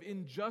bit of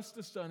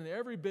injustice done and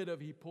every bit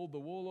of he pulled the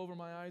wool over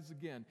my eyes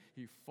again,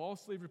 he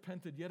falsely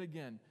repented yet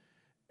again,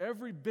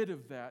 every bit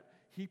of that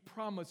he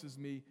promises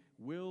me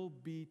will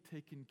be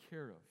taken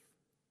care of.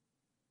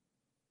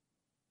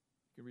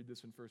 You can read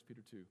this in 1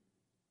 Peter 2.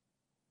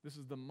 This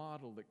is the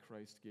model that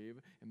Christ gave,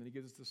 and then he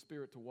gives us the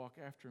Spirit to walk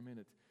after him in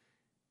it.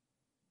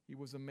 He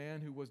was a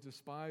man who was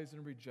despised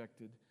and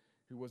rejected,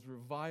 who was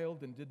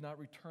reviled and did not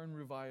return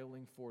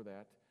reviling for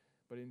that,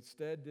 but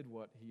instead did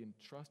what? He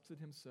entrusted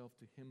himself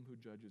to him who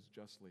judges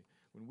justly.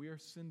 When we are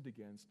sinned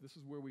against, this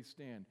is where we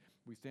stand.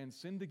 We stand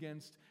sinned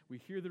against, we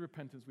hear the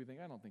repentance, we think,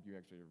 I don't think you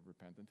actually are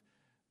repentant,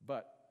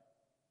 but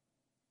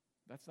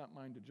that's not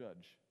mine to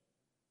judge.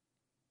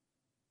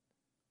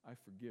 I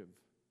forgive.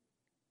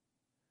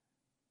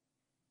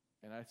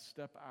 And I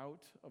step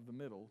out of the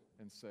middle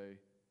and say,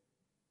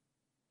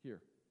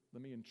 here,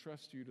 let me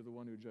entrust you to the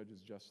one who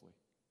judges justly.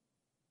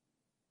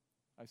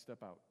 I step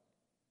out.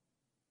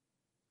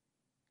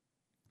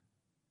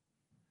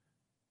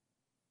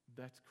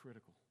 That's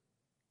critical.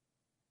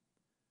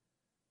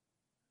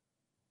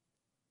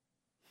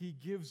 He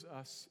gives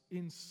us,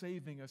 in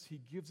saving us, he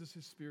gives us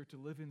his Spirit to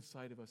live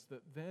inside of us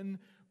that then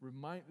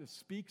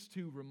speaks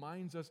to,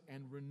 reminds us,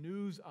 and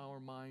renews our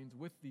minds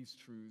with these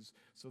truths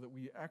so that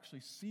we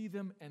actually see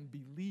them and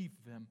believe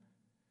them.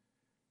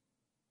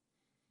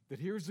 That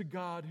here's a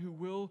God who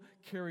will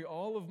carry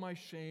all of my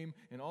shame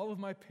and all of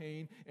my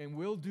pain and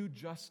will do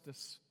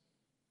justice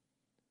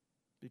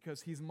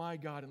because he's my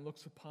God and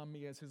looks upon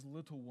me as his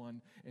little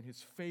one and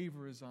his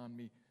favor is on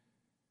me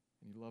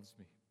and he loves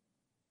me.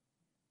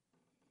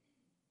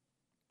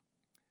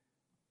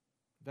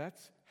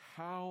 That's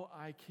how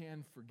I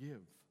can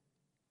forgive.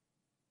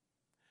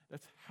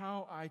 That's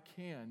how I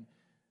can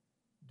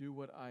do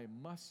what I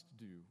must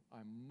do. I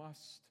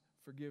must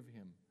forgive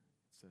him,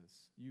 it says.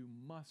 You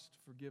must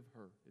forgive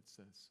her, it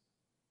says.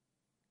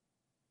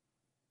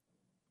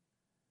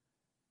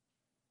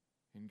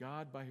 And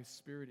God, by his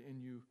Spirit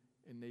in you,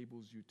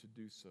 enables you to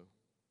do so.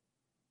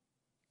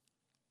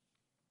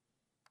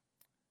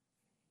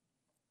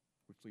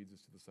 Which leads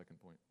us to the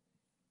second point.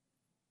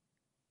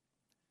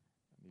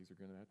 And these are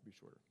going to have to be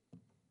shorter.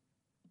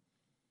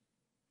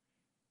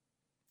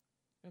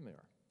 And they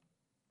are.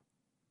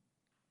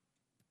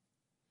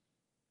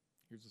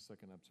 Here's the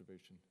second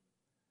observation.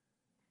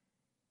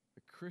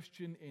 The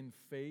Christian in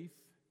faith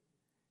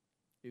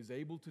is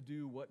able to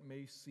do what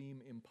may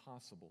seem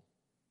impossible.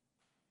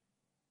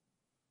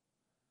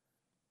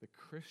 The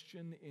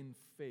Christian in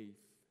faith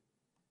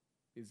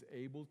is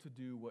able to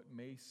do what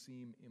may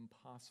seem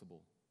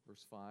impossible.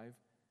 Verse 5,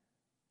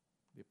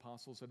 the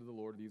apostle said to the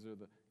Lord, these are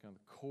the kind of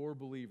the core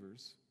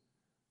believers.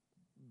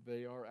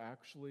 They are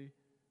actually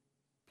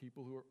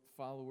people who are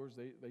followers.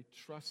 They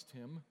trust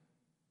him,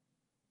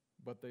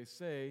 but they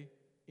say,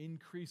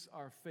 increase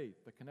our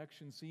faith. The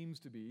connection seems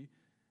to be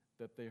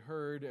that they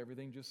heard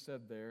everything just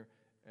said there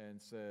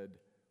and said,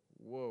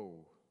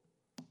 whoa,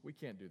 we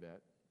can't do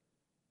that.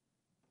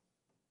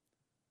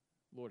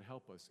 Lord,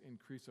 help us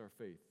increase our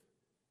faith.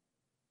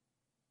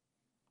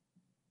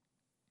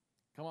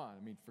 Come on,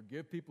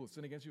 forgive people who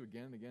sin against you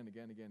again and again and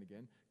again and again and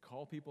again.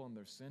 Call people on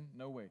their sin?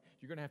 No way.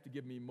 You're going to have to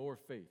give me more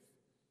faith.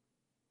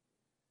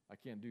 I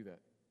can't do that.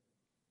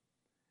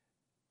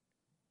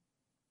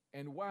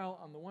 And while,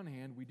 on the one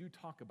hand, we do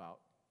talk about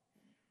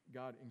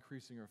God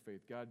increasing our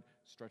faith, God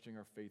stretching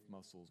our faith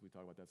muscles, we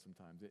talk about that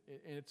sometimes.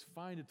 And it's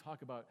fine to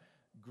talk about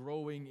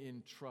growing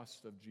in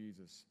trust of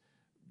Jesus.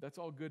 That's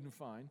all good and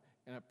fine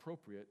and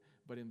appropriate.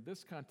 But in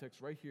this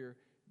context right here,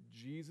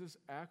 Jesus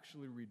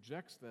actually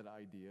rejects that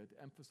idea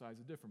to emphasize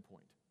a different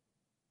point.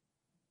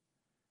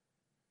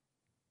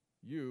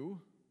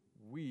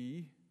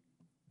 We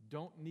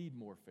don't need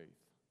more faith.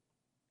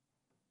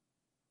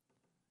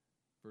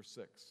 Verse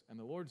 6, and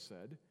the Lord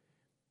said,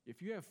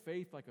 if you have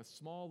faith like a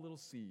small little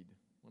seed,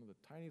 one of the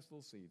tiniest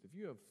little seeds, if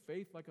you have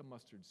faith like a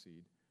mustard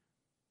seed,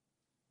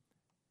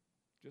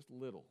 just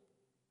little,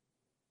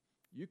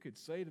 you could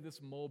say to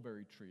this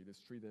mulberry tree, this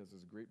tree that has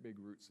this great big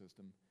root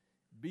system,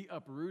 be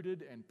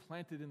uprooted and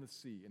planted in the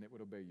sea, and it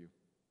would obey you.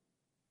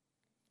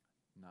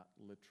 Not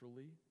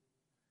literally.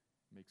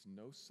 Makes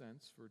no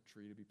sense for a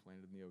tree to be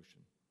planted in the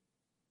ocean.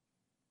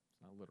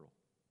 It's not literal.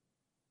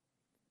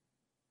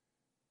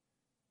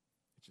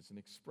 It's just an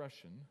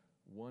expression,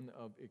 one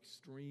of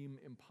extreme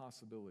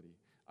impossibility.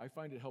 I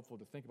find it helpful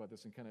to think about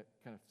this and kind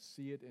of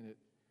see it, and it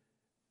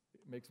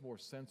makes more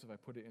sense if I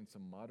put it in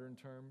some modern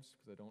terms,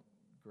 because I don't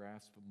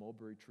grasp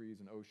mulberry trees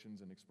and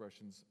oceans and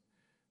expressions.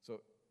 So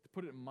to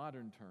put it in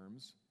modern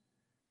terms,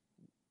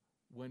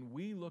 when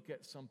we look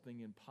at something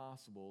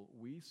impossible,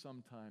 we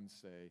sometimes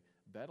say,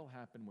 that'll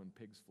happen when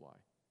pigs fly.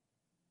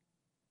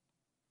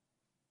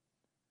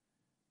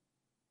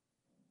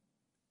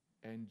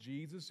 And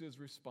Jesus is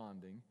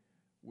responding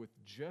with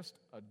just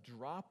a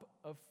drop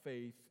of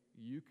faith.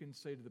 You can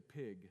say to the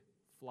pig,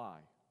 fly.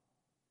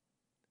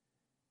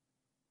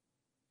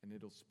 And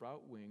it'll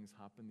sprout wings,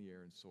 hop in the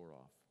air, and soar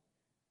off.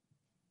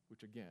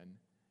 Which again,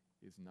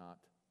 is not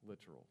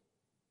literal.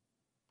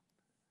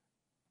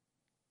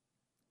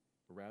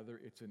 Rather,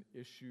 it's an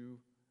issue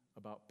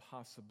about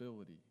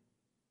possibility.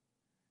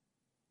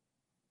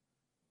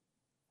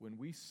 When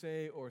we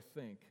say or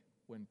think,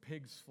 when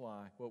pigs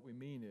fly, what we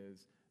mean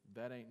is,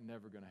 that ain't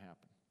never going to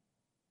happen.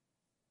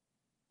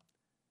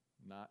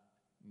 Not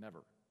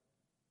never.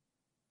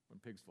 When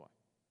pigs fly.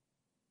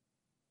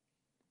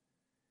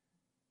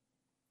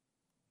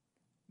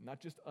 Not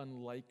just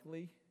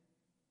unlikely,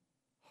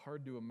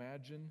 hard to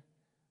imagine,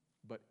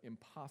 but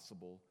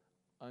impossible,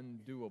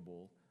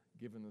 undoable,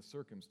 given the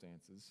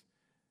circumstances.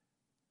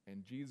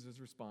 And Jesus is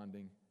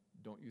responding,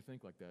 don't you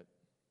think like that?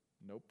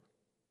 Nope.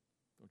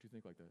 Don't you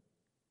think like that?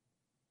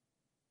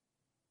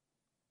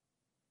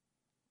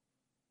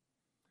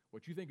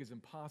 What you think is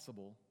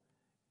impossible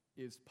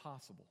is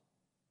possible.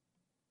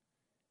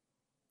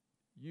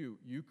 You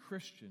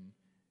Christian,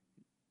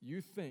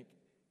 you think,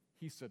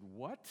 he said,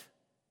 what?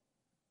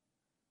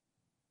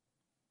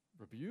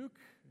 Rebuke?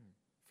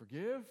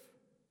 Forgive?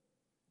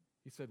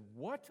 He said,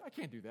 what? I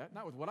can't do that.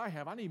 Not with what I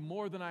have. I need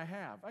more than I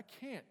have. I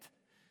can't.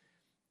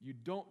 You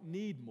don't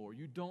need more.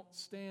 You don't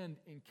stand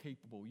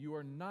incapable. You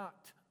are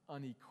not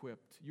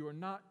unequipped. You are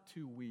not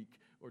too weak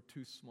or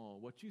too small.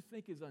 What you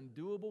think is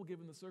undoable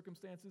given the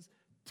circumstances,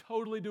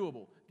 totally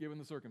doable given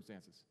the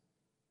circumstances.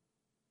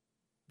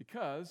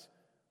 Because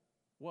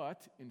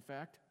what, in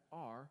fact,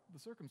 are the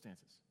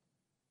circumstances?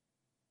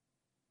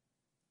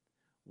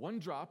 One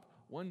drop,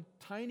 one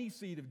tiny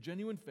seed of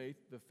genuine faith,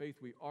 the faith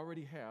we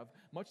already have,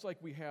 much like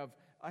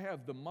I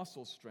have the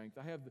muscle strength,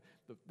 I have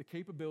the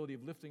capability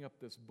of lifting up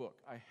this book.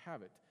 I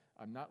have it.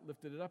 I've not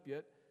lifted it up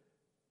yet.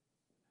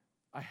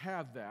 I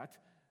have that.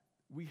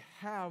 We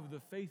have the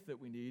faith that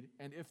we need,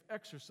 and if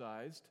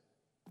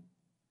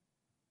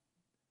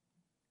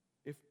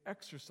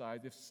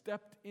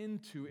stepped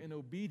into in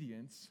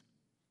obedience,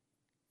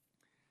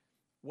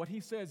 what he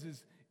says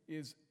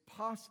is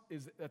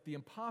that the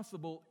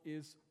impossible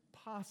is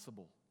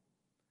possible.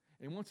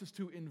 And he wants us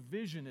to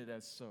envision it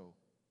as so.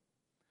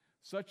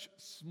 Such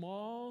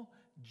small,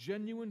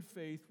 genuine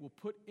faith will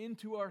put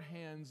into our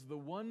hands the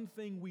one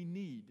thing we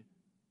need,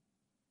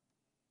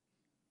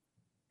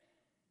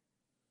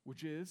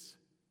 which is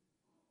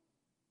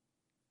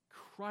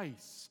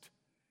Christ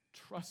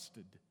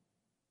trusted.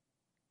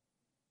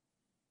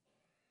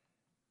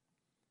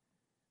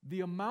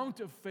 The amount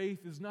of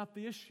faith is not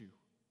the issue.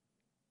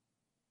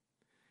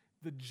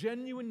 The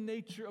genuine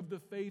nature of the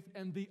faith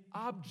and the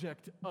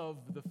object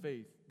of the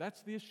faith,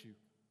 that's the issue.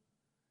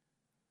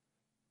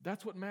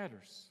 That's what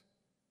matters.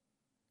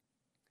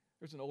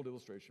 There's an old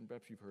illustration,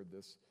 perhaps you've heard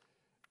this,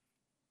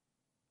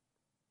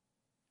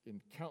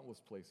 in countless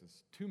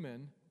places. Two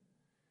men,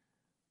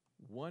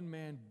 one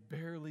man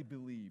barely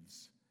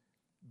believes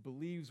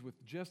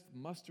with just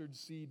mustard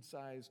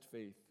seed-sized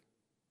faith.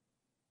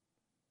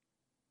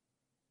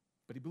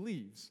 But he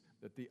believes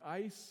that the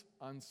ice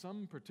on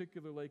some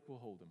particular lake will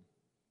hold him.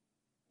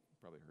 You've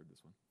probably heard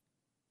this one.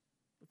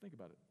 But think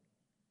about it.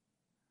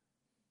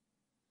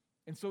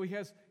 And so he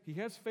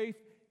has faith.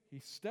 He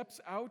steps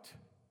out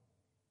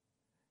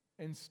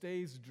and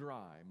stays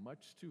dry,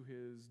 much to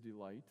his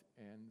delight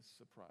and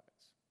surprise.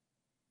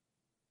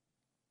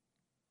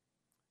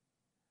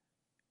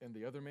 And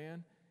the other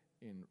man,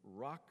 in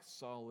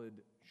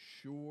rock-solid,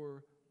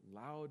 sure,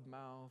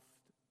 loud-mouthed,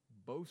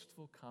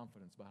 boastful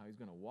confidence about how he's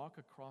going to walk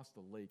across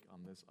the lake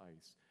on this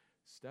ice,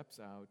 steps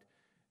out,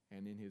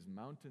 and in his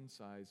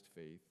mountain-sized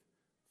faith,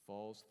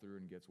 falls through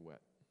and gets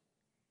wet,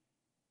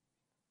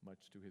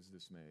 much to his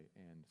dismay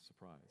and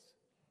surprise.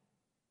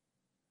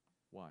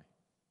 Why?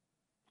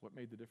 What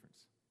made the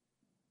difference?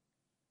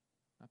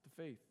 Not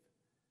the faith,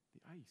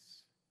 the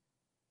ice,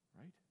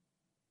 right?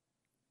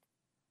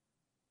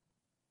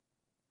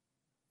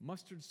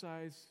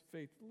 Mustard-sized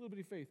faith, a little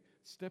bitty faith,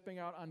 stepping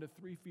out onto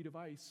 3 feet of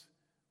ice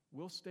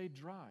will stay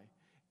dry,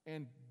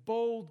 and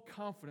bold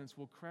confidence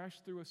will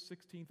crash through a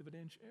 16th of an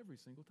inch every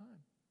single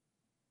time.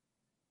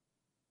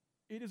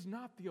 It is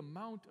not the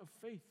amount of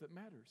faith that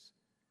matters.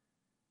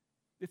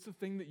 It's the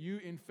thing that you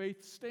in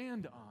faith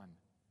stand on.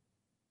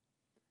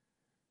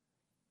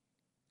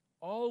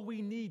 All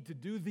we need to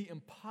do the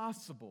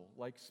impossible,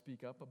 like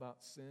speak up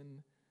about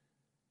sin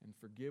and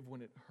forgive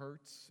when it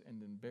hurts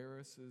and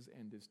embarrasses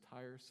and is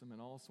tiresome and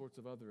all sorts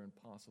of other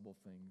impossible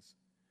things.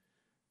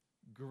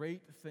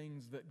 Great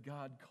things that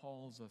God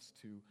calls us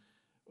to.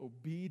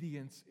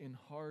 Obedience in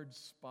hard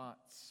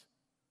spots.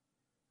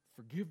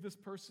 Forgive this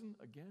person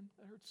again?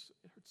 It hurts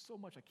so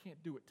much, I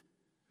can't do it.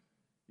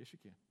 Yes, you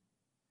can.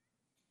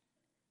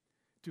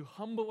 To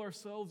humble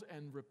ourselves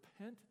and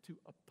repent, to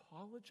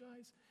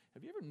apologize.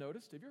 Have you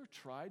ever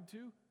tried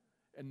to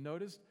and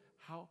noticed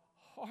how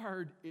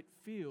hard it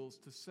feels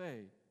to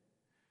say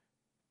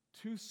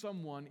to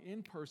someone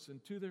in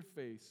person, to their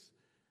face,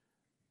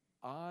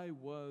 I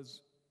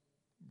was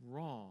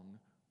wrong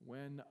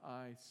when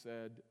I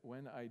said,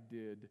 when I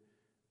did,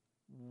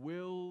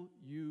 will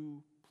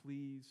you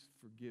please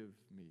forgive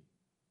me?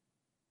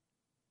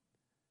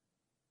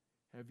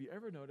 Have you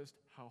ever noticed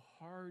how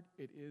hard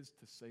it is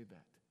to say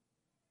that?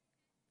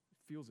 It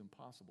feels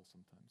impossible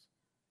sometimes.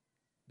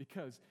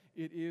 Because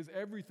it is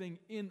everything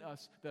in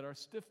us that our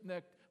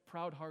stiff-necked,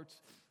 proud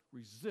hearts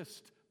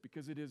resist,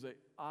 because it is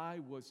I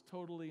was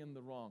totally in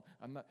the wrong.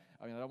 I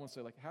don't want to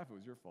say like half it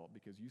was your fault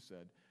because you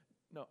said,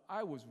 no,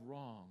 I was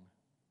wrong.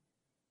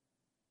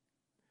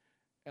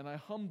 And I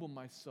humble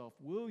myself.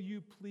 Will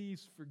you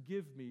please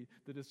forgive me?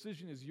 The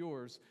decision is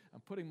yours.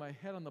 I'm putting my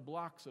head on the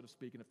block, so to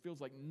speak, and it feels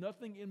like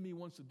nothing in me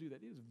wants to do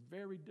that. It is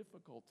very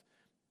difficult,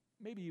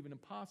 maybe even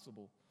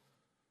impossible.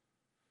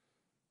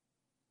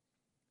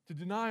 to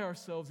deny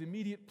ourselves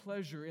immediate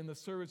pleasure in the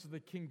service of the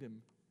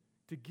kingdom,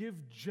 to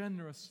give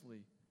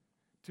generously,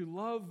 to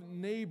love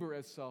neighbor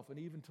as self, and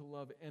even to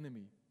love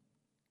enemy.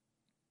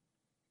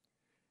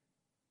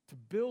 To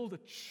build a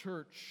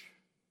church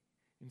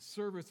in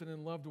service and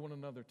in love to one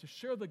another, to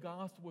share the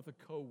gospel with a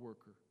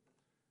coworker,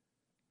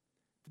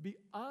 to be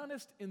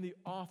honest in the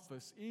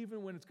office,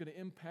 even when it's going to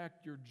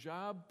impact your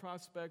job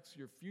prospects,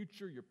 your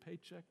future, your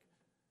paycheck.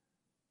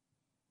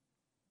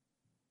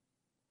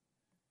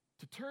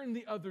 To turn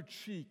the other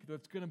cheek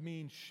that's going to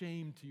mean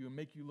shame to you and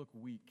make you look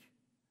weak.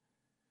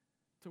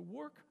 To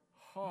work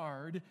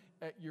hard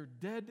at your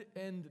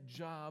dead-end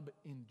job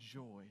in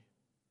joy.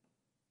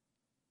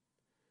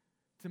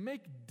 To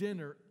make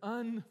dinner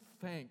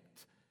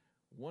unthanked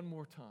one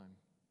more time.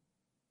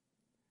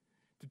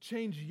 To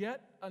change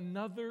yet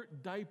another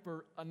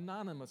diaper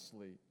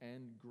anonymously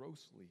and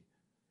grossly.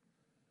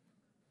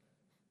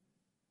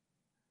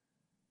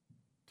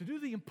 To do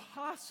the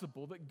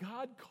impossible that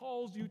God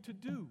calls you to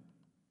do.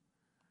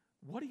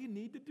 What do you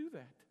need to do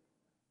that?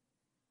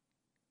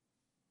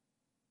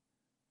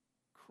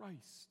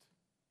 Christ.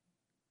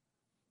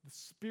 The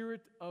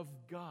Spirit of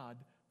God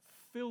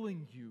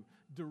filling you,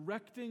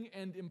 directing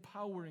and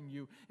empowering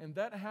you. And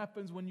that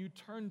happens when you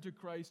turn to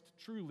Christ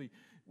truly,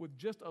 with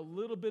just a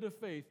little bit of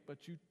faith,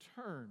 but you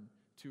turn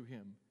to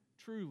Him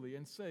truly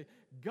and say,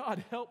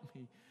 God, help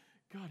me.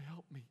 God,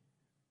 help me.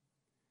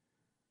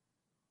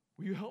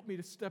 Will you help me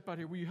to step out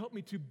here? Will you help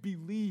me to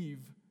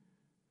believe?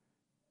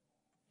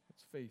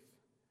 That's faith.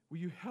 Will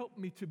you help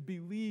me to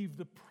believe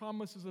the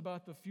promises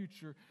about the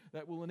future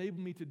that will enable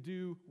me to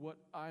do what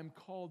I'm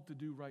called to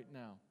do right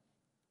now?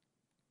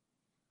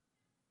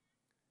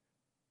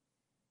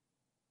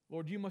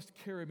 Lord, you must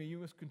carry me. You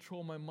must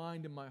control my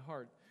mind and my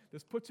heart.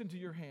 This puts into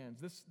your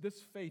hands,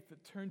 this faith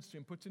that turns to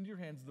Him puts into your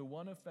hands the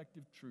one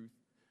effective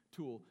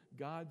tool,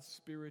 God's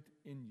Spirit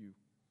in you.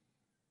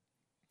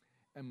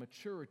 And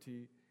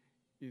maturity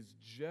is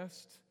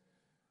just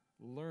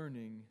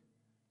learning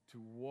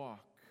to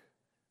walk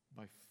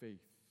by faith,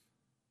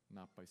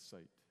 not by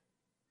sight.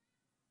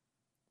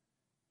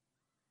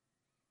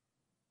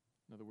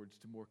 In other words,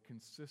 to more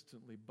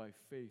consistently, by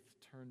faith,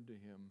 turn to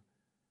Him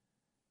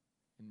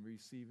and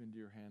receive into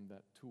your hand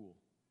that tool,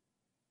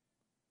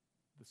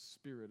 the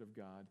Spirit of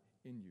God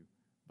in you,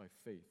 by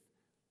faith.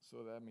 So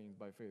that means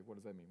by faith. What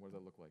does that mean? What does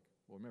that look like?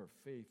 Well, remember,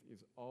 faith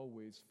is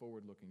always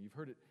forward-looking. You've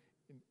heard it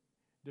in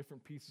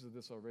different pieces of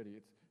this already.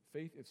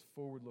 Faith is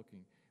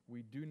forward-looking.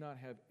 We do not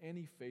have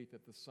any faith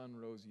that the sun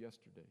rose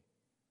yesterday.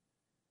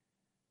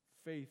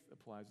 Faith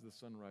applies to the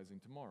sun rising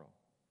tomorrow.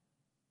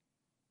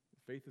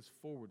 Faith is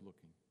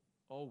forward-looking,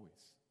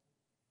 always,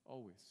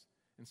 always.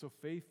 And so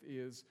faith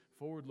is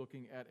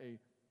forward-looking at a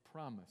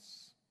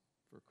promise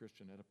for a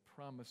Christian, at a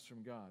promise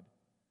from God.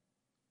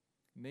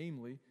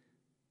 Namely,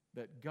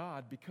 that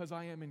God, because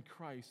I am in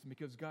Christ, and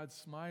because God's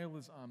smile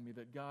is on me,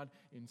 that God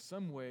in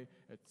some way,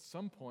 at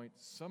some point,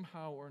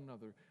 somehow or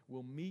another,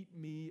 will meet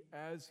me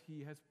as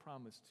He has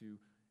promised to,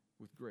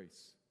 with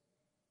grace,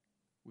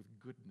 with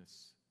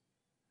goodness.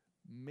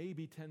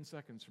 Maybe 10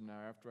 seconds from now,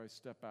 after I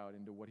step out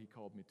into what He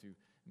called me to,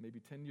 maybe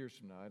 10 years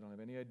from now, I don't have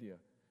any idea.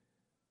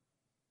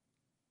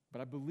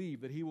 But I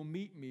believe that He will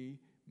meet me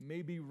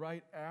maybe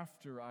right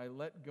after I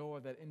let go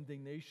of that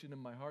indignation in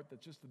my heart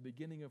that's just the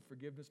beginning of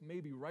forgiveness.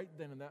 Maybe right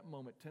then in that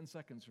moment, 10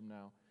 seconds from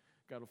now,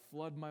 God will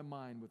flood my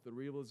mind with the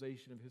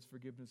realization of His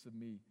forgiveness of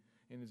me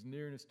and His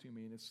nearness to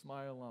me and His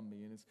smile on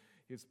me and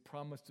His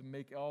promise to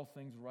make all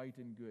things right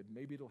and good.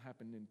 Maybe it'll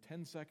happen in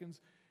 10 seconds,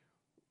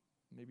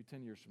 maybe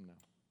 10 years from now.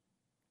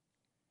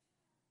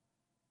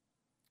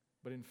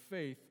 But in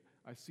faith,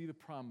 I see the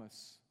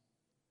promise,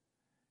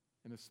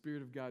 and the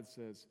Spirit of God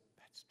says,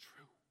 that's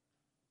true.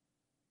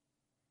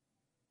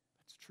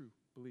 That's true.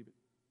 Believe it.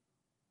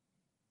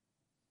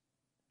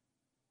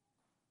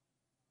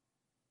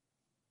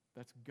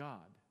 That's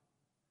God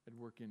at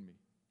work in me.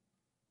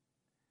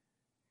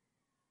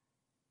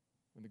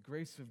 When the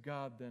grace of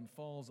God then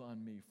falls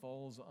on me,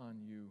 falls on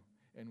you,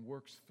 and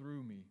works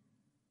through me,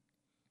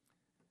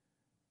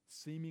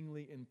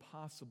 seemingly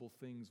impossible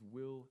things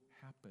will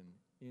happen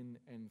in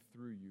and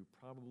through you,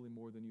 probably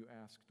more than you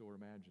asked or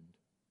imagined.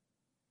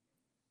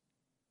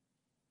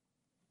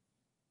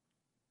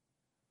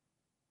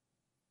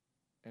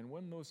 And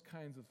when those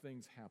kinds of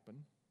things happen,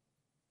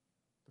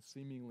 the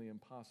seemingly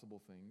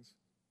impossible things,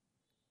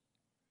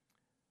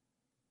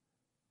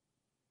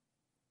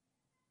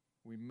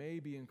 we may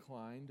be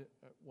inclined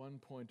at one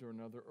point or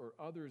another, or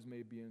others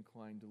may be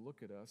inclined to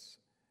look at us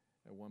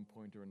at one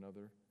point or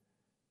another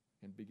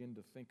and begin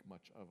to think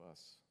much of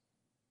us.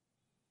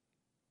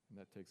 And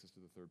that takes us to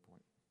the third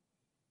point.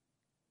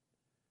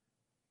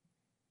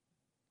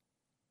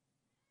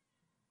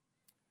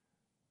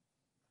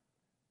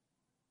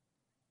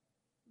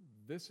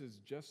 This is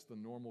just the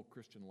normal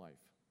Christian life,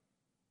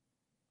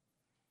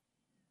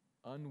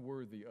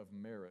 unworthy of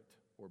merit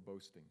or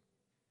boasting.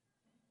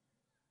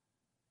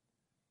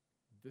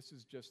 This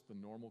is just the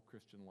normal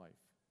Christian life,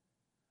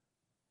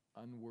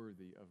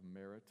 unworthy of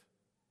merit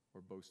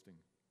or boasting.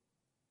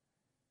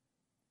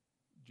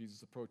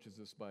 Jesus approaches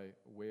this by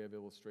way of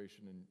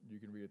illustration, and you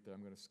can read it there.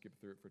 I'm going to skip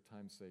through it for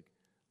time's sake.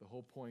 The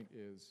whole point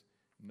is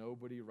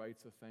nobody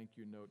writes a thank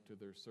you note to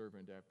their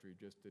servant after he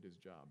just did his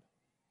job.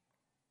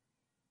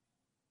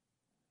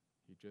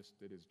 He just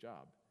did his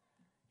job.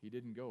 He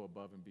didn't go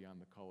above and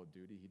beyond the call of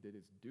duty. He did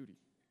his duty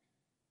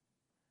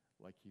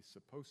like he's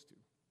supposed to.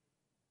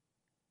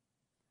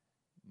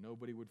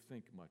 Nobody would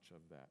think much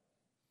of that.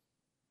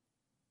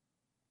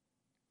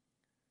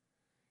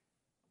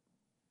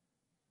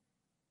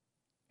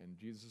 And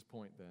Jesus'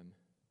 point then,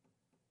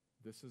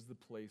 this is the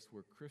place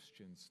where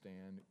Christians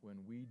stand when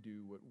we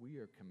do what we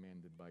are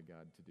commanded by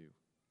God to do.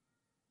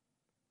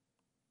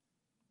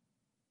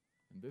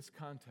 In this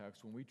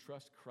context, when we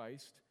trust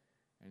Christ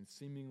and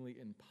seemingly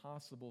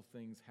impossible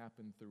things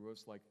happen through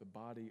us, like the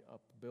body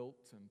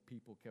upbuilt and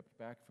people kept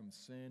back from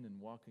sin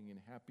and walking in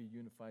happy,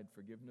 unified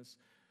forgiveness,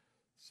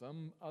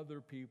 some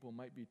other people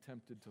might be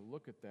tempted to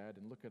look at that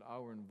and look at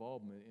our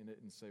involvement in it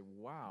and say,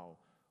 wow,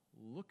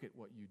 look at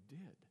what you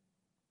did.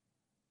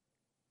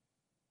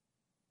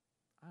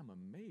 I'm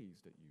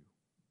amazed at you.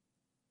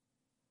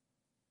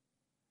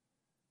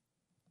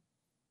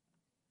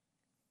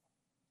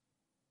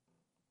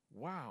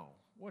 Wow,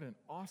 what an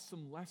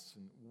awesome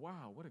lesson.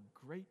 Wow, what a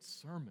great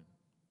sermon.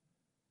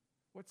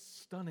 What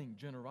stunning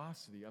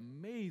generosity,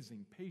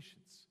 amazing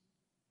patience.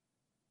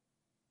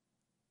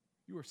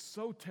 You are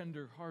so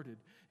tender-hearted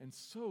and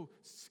so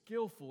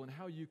skillful in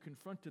how you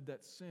confronted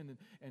that sin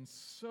and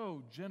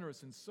so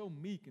generous and so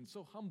meek and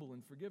so humble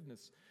in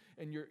forgiveness.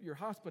 And your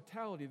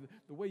hospitality,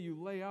 the way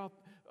you lay out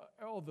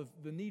all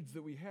the needs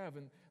that we have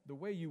and the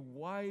way you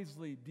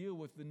wisely deal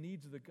with the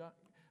needs of the God,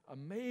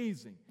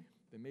 amazing.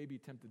 They may be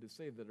tempted to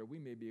say that, or we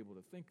may be able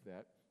to think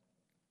that.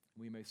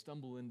 We may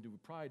stumble into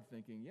pride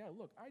thinking, yeah,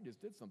 look, I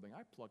just did something.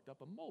 I plucked up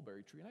a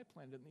mulberry tree and I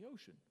planted it in the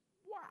ocean.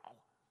 Wow.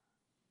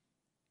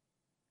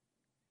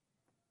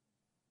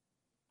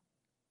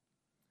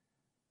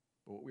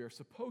 But what we are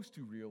supposed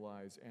to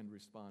realize and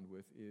respond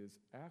with is,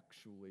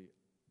 actually,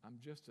 I'm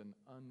just an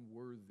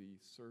unworthy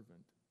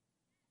servant,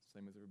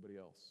 same as everybody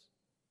else.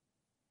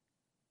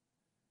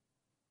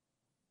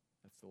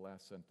 That's the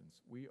last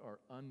sentence. We are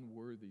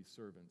unworthy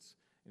servants.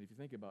 And if you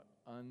think about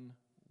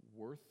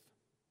unworth,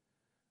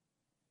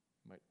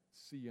 you might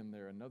see in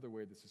there another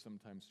way this is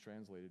sometimes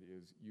translated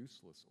is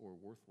useless or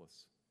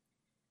worthless.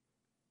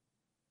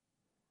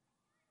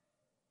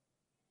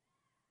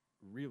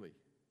 Really,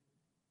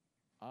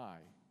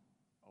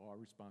 our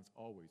response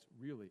always,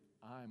 really,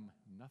 I'm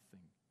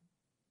nothing.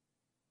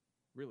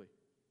 Really.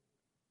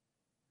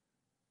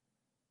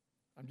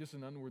 I'm just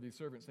an unworthy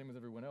servant, same as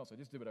everyone else. I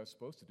just did what I was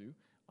supposed to do.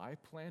 I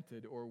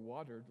planted or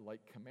watered like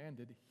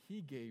commanded.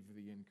 He gave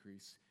the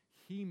increase.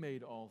 He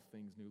made all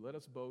things new. Let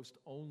us boast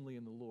only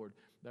in the Lord.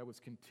 That was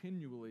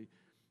continually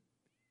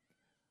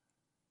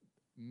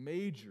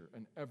major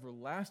and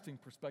everlasting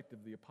perspective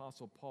of the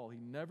Apostle Paul. He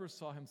never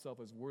saw himself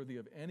as worthy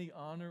of any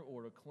honor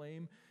or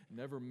acclaim,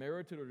 never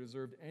merited or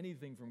deserved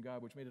anything from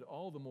God, which made it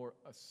all the more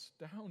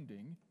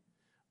astounding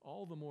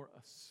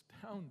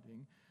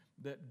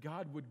that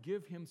God would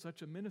give him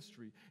such a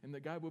ministry and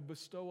that God would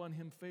bestow on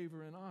him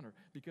favor and honor,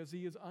 because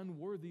he is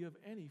unworthy of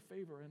any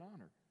favor and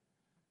honor.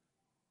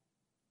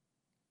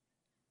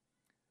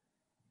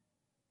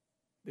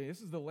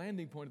 This is the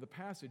landing point of the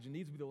passage. It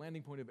needs to be the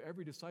landing point of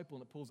every disciple,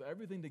 and it pulls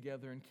everything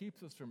together and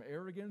keeps us from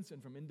arrogance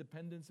and from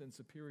independence and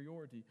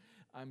superiority.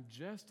 I'm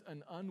just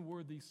an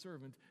unworthy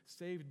servant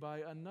saved by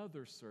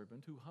another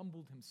servant who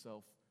humbled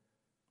himself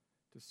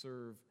to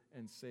serve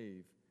and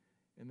save.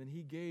 And then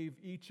he gave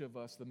each of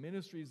us the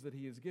ministries that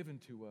he has given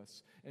to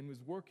us and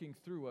was working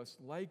through us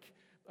like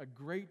a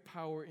great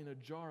power in a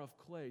jar of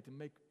clay to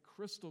make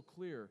crystal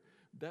clear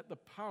that the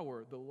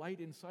power, the light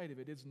inside of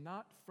it, is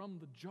not from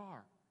the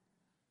jar,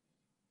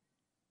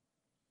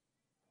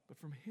 but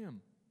from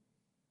him.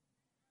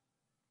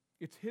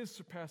 It's his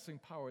surpassing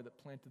power that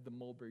planted the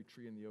mulberry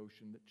tree in the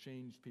ocean, that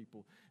changed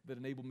people, that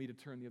enabled me to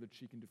turn the other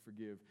cheek and to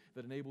forgive,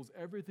 that enables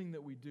everything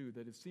that we do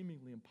that is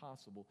seemingly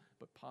impossible,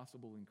 but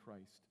possible in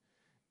Christ.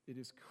 It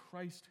is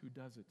Christ who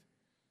does it.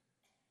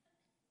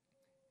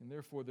 And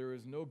therefore, there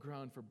is no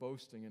ground for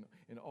boasting,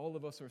 and all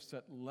of us are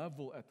set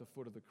level at the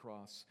foot of the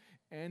cross,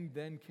 and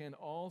then can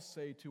all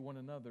say to one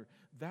another,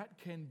 that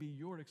can be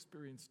your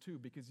experience too,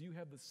 because you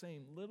have the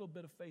same little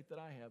bit of faith that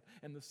I have,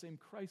 and the same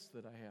Christ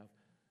that I have.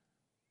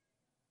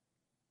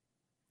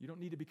 You don't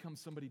need to become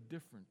somebody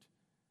different.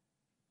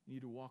 You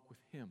need to walk with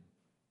him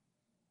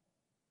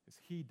as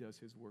he does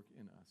his work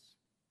in us.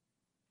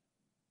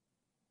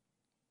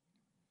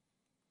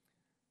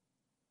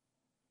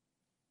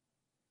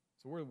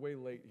 So we're way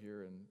late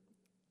here, and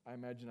I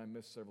imagine I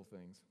missed several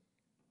things.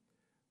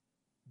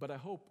 But I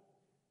hope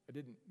I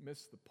didn't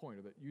miss the point,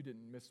 or that you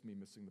didn't miss me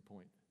missing the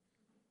point.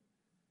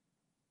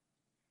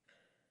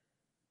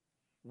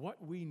 What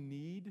we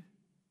need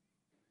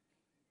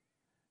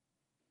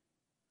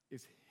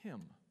is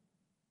him.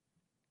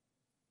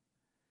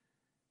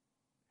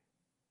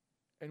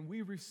 And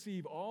we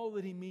receive all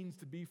that he means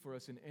to be for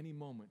us in any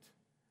moment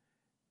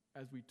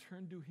as we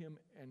turn to him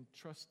and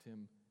trust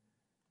him.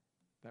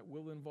 That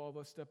will involve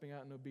us stepping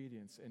out in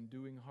obedience and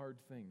doing hard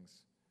things.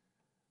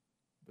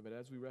 But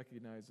as we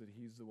recognize that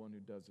He's the one who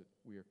does it,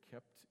 we are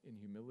kept in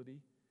humility,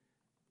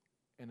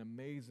 and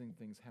amazing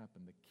things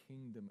happen. The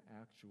kingdom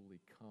actually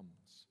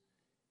comes.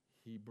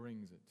 He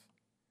brings it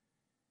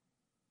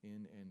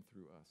in and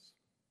through us.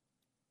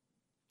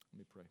 Let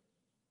me pray.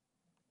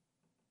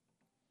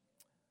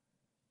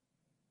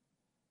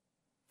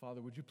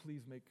 Father, would you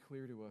please make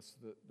clear to us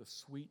the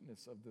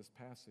sweetness of this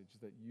passage,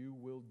 that you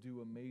will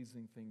do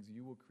amazing things.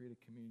 You will create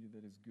a community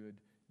that is good.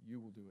 You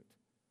will do it.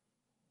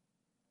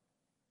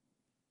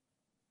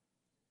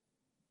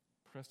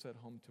 Press that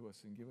home to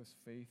us and give us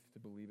faith to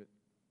believe it.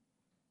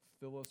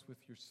 Fill us with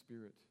your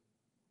Spirit.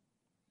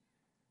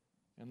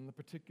 And on the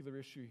particular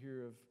issue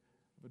here of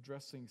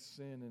addressing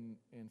sin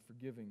and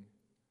forgiving,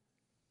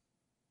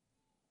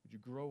 would you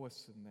grow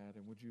us in that,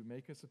 and would you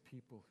make us a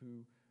people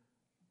who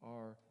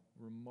are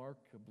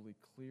remarkably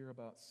clear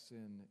about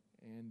sin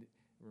and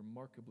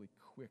remarkably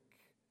quick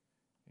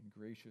and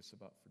gracious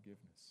about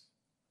forgiveness.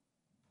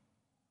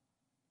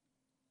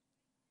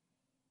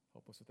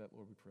 Help us with that,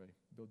 Lord, we pray.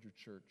 Build your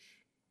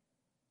church.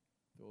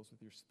 Fill us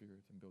with your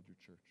Spirit and build your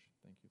church.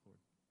 Thank you, Lord.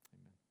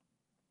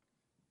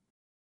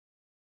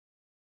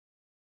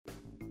 Amen.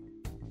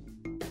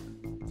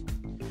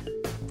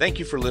 Thank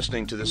you for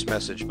listening to this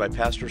message by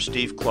Pastor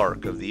Steve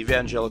Clark of the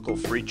Evangelical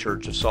Free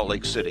Church of Salt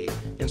Lake City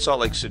in Salt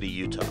Lake City,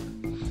 Utah.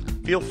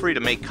 Feel free to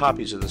make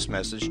copies of this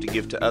message to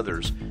give to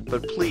others,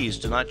 but please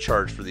do not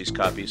charge for these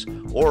copies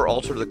or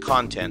alter the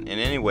content in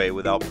any way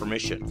without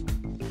permission.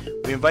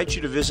 We invite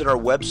you to visit our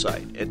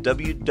website at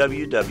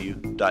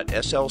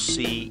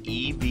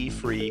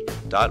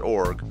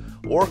www.slcevfree.org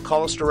or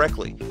call us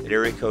directly at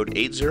area code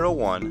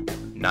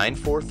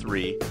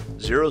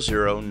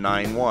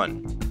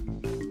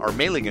 801-943-0091. Our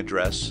mailing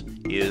address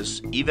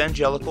is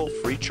Evangelical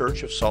Free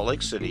Church of Salt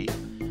Lake City,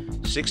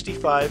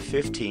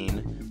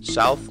 6515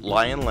 South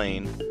Lion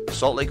Lane,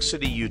 Salt Lake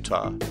City,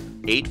 Utah,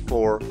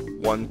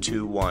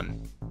 84121.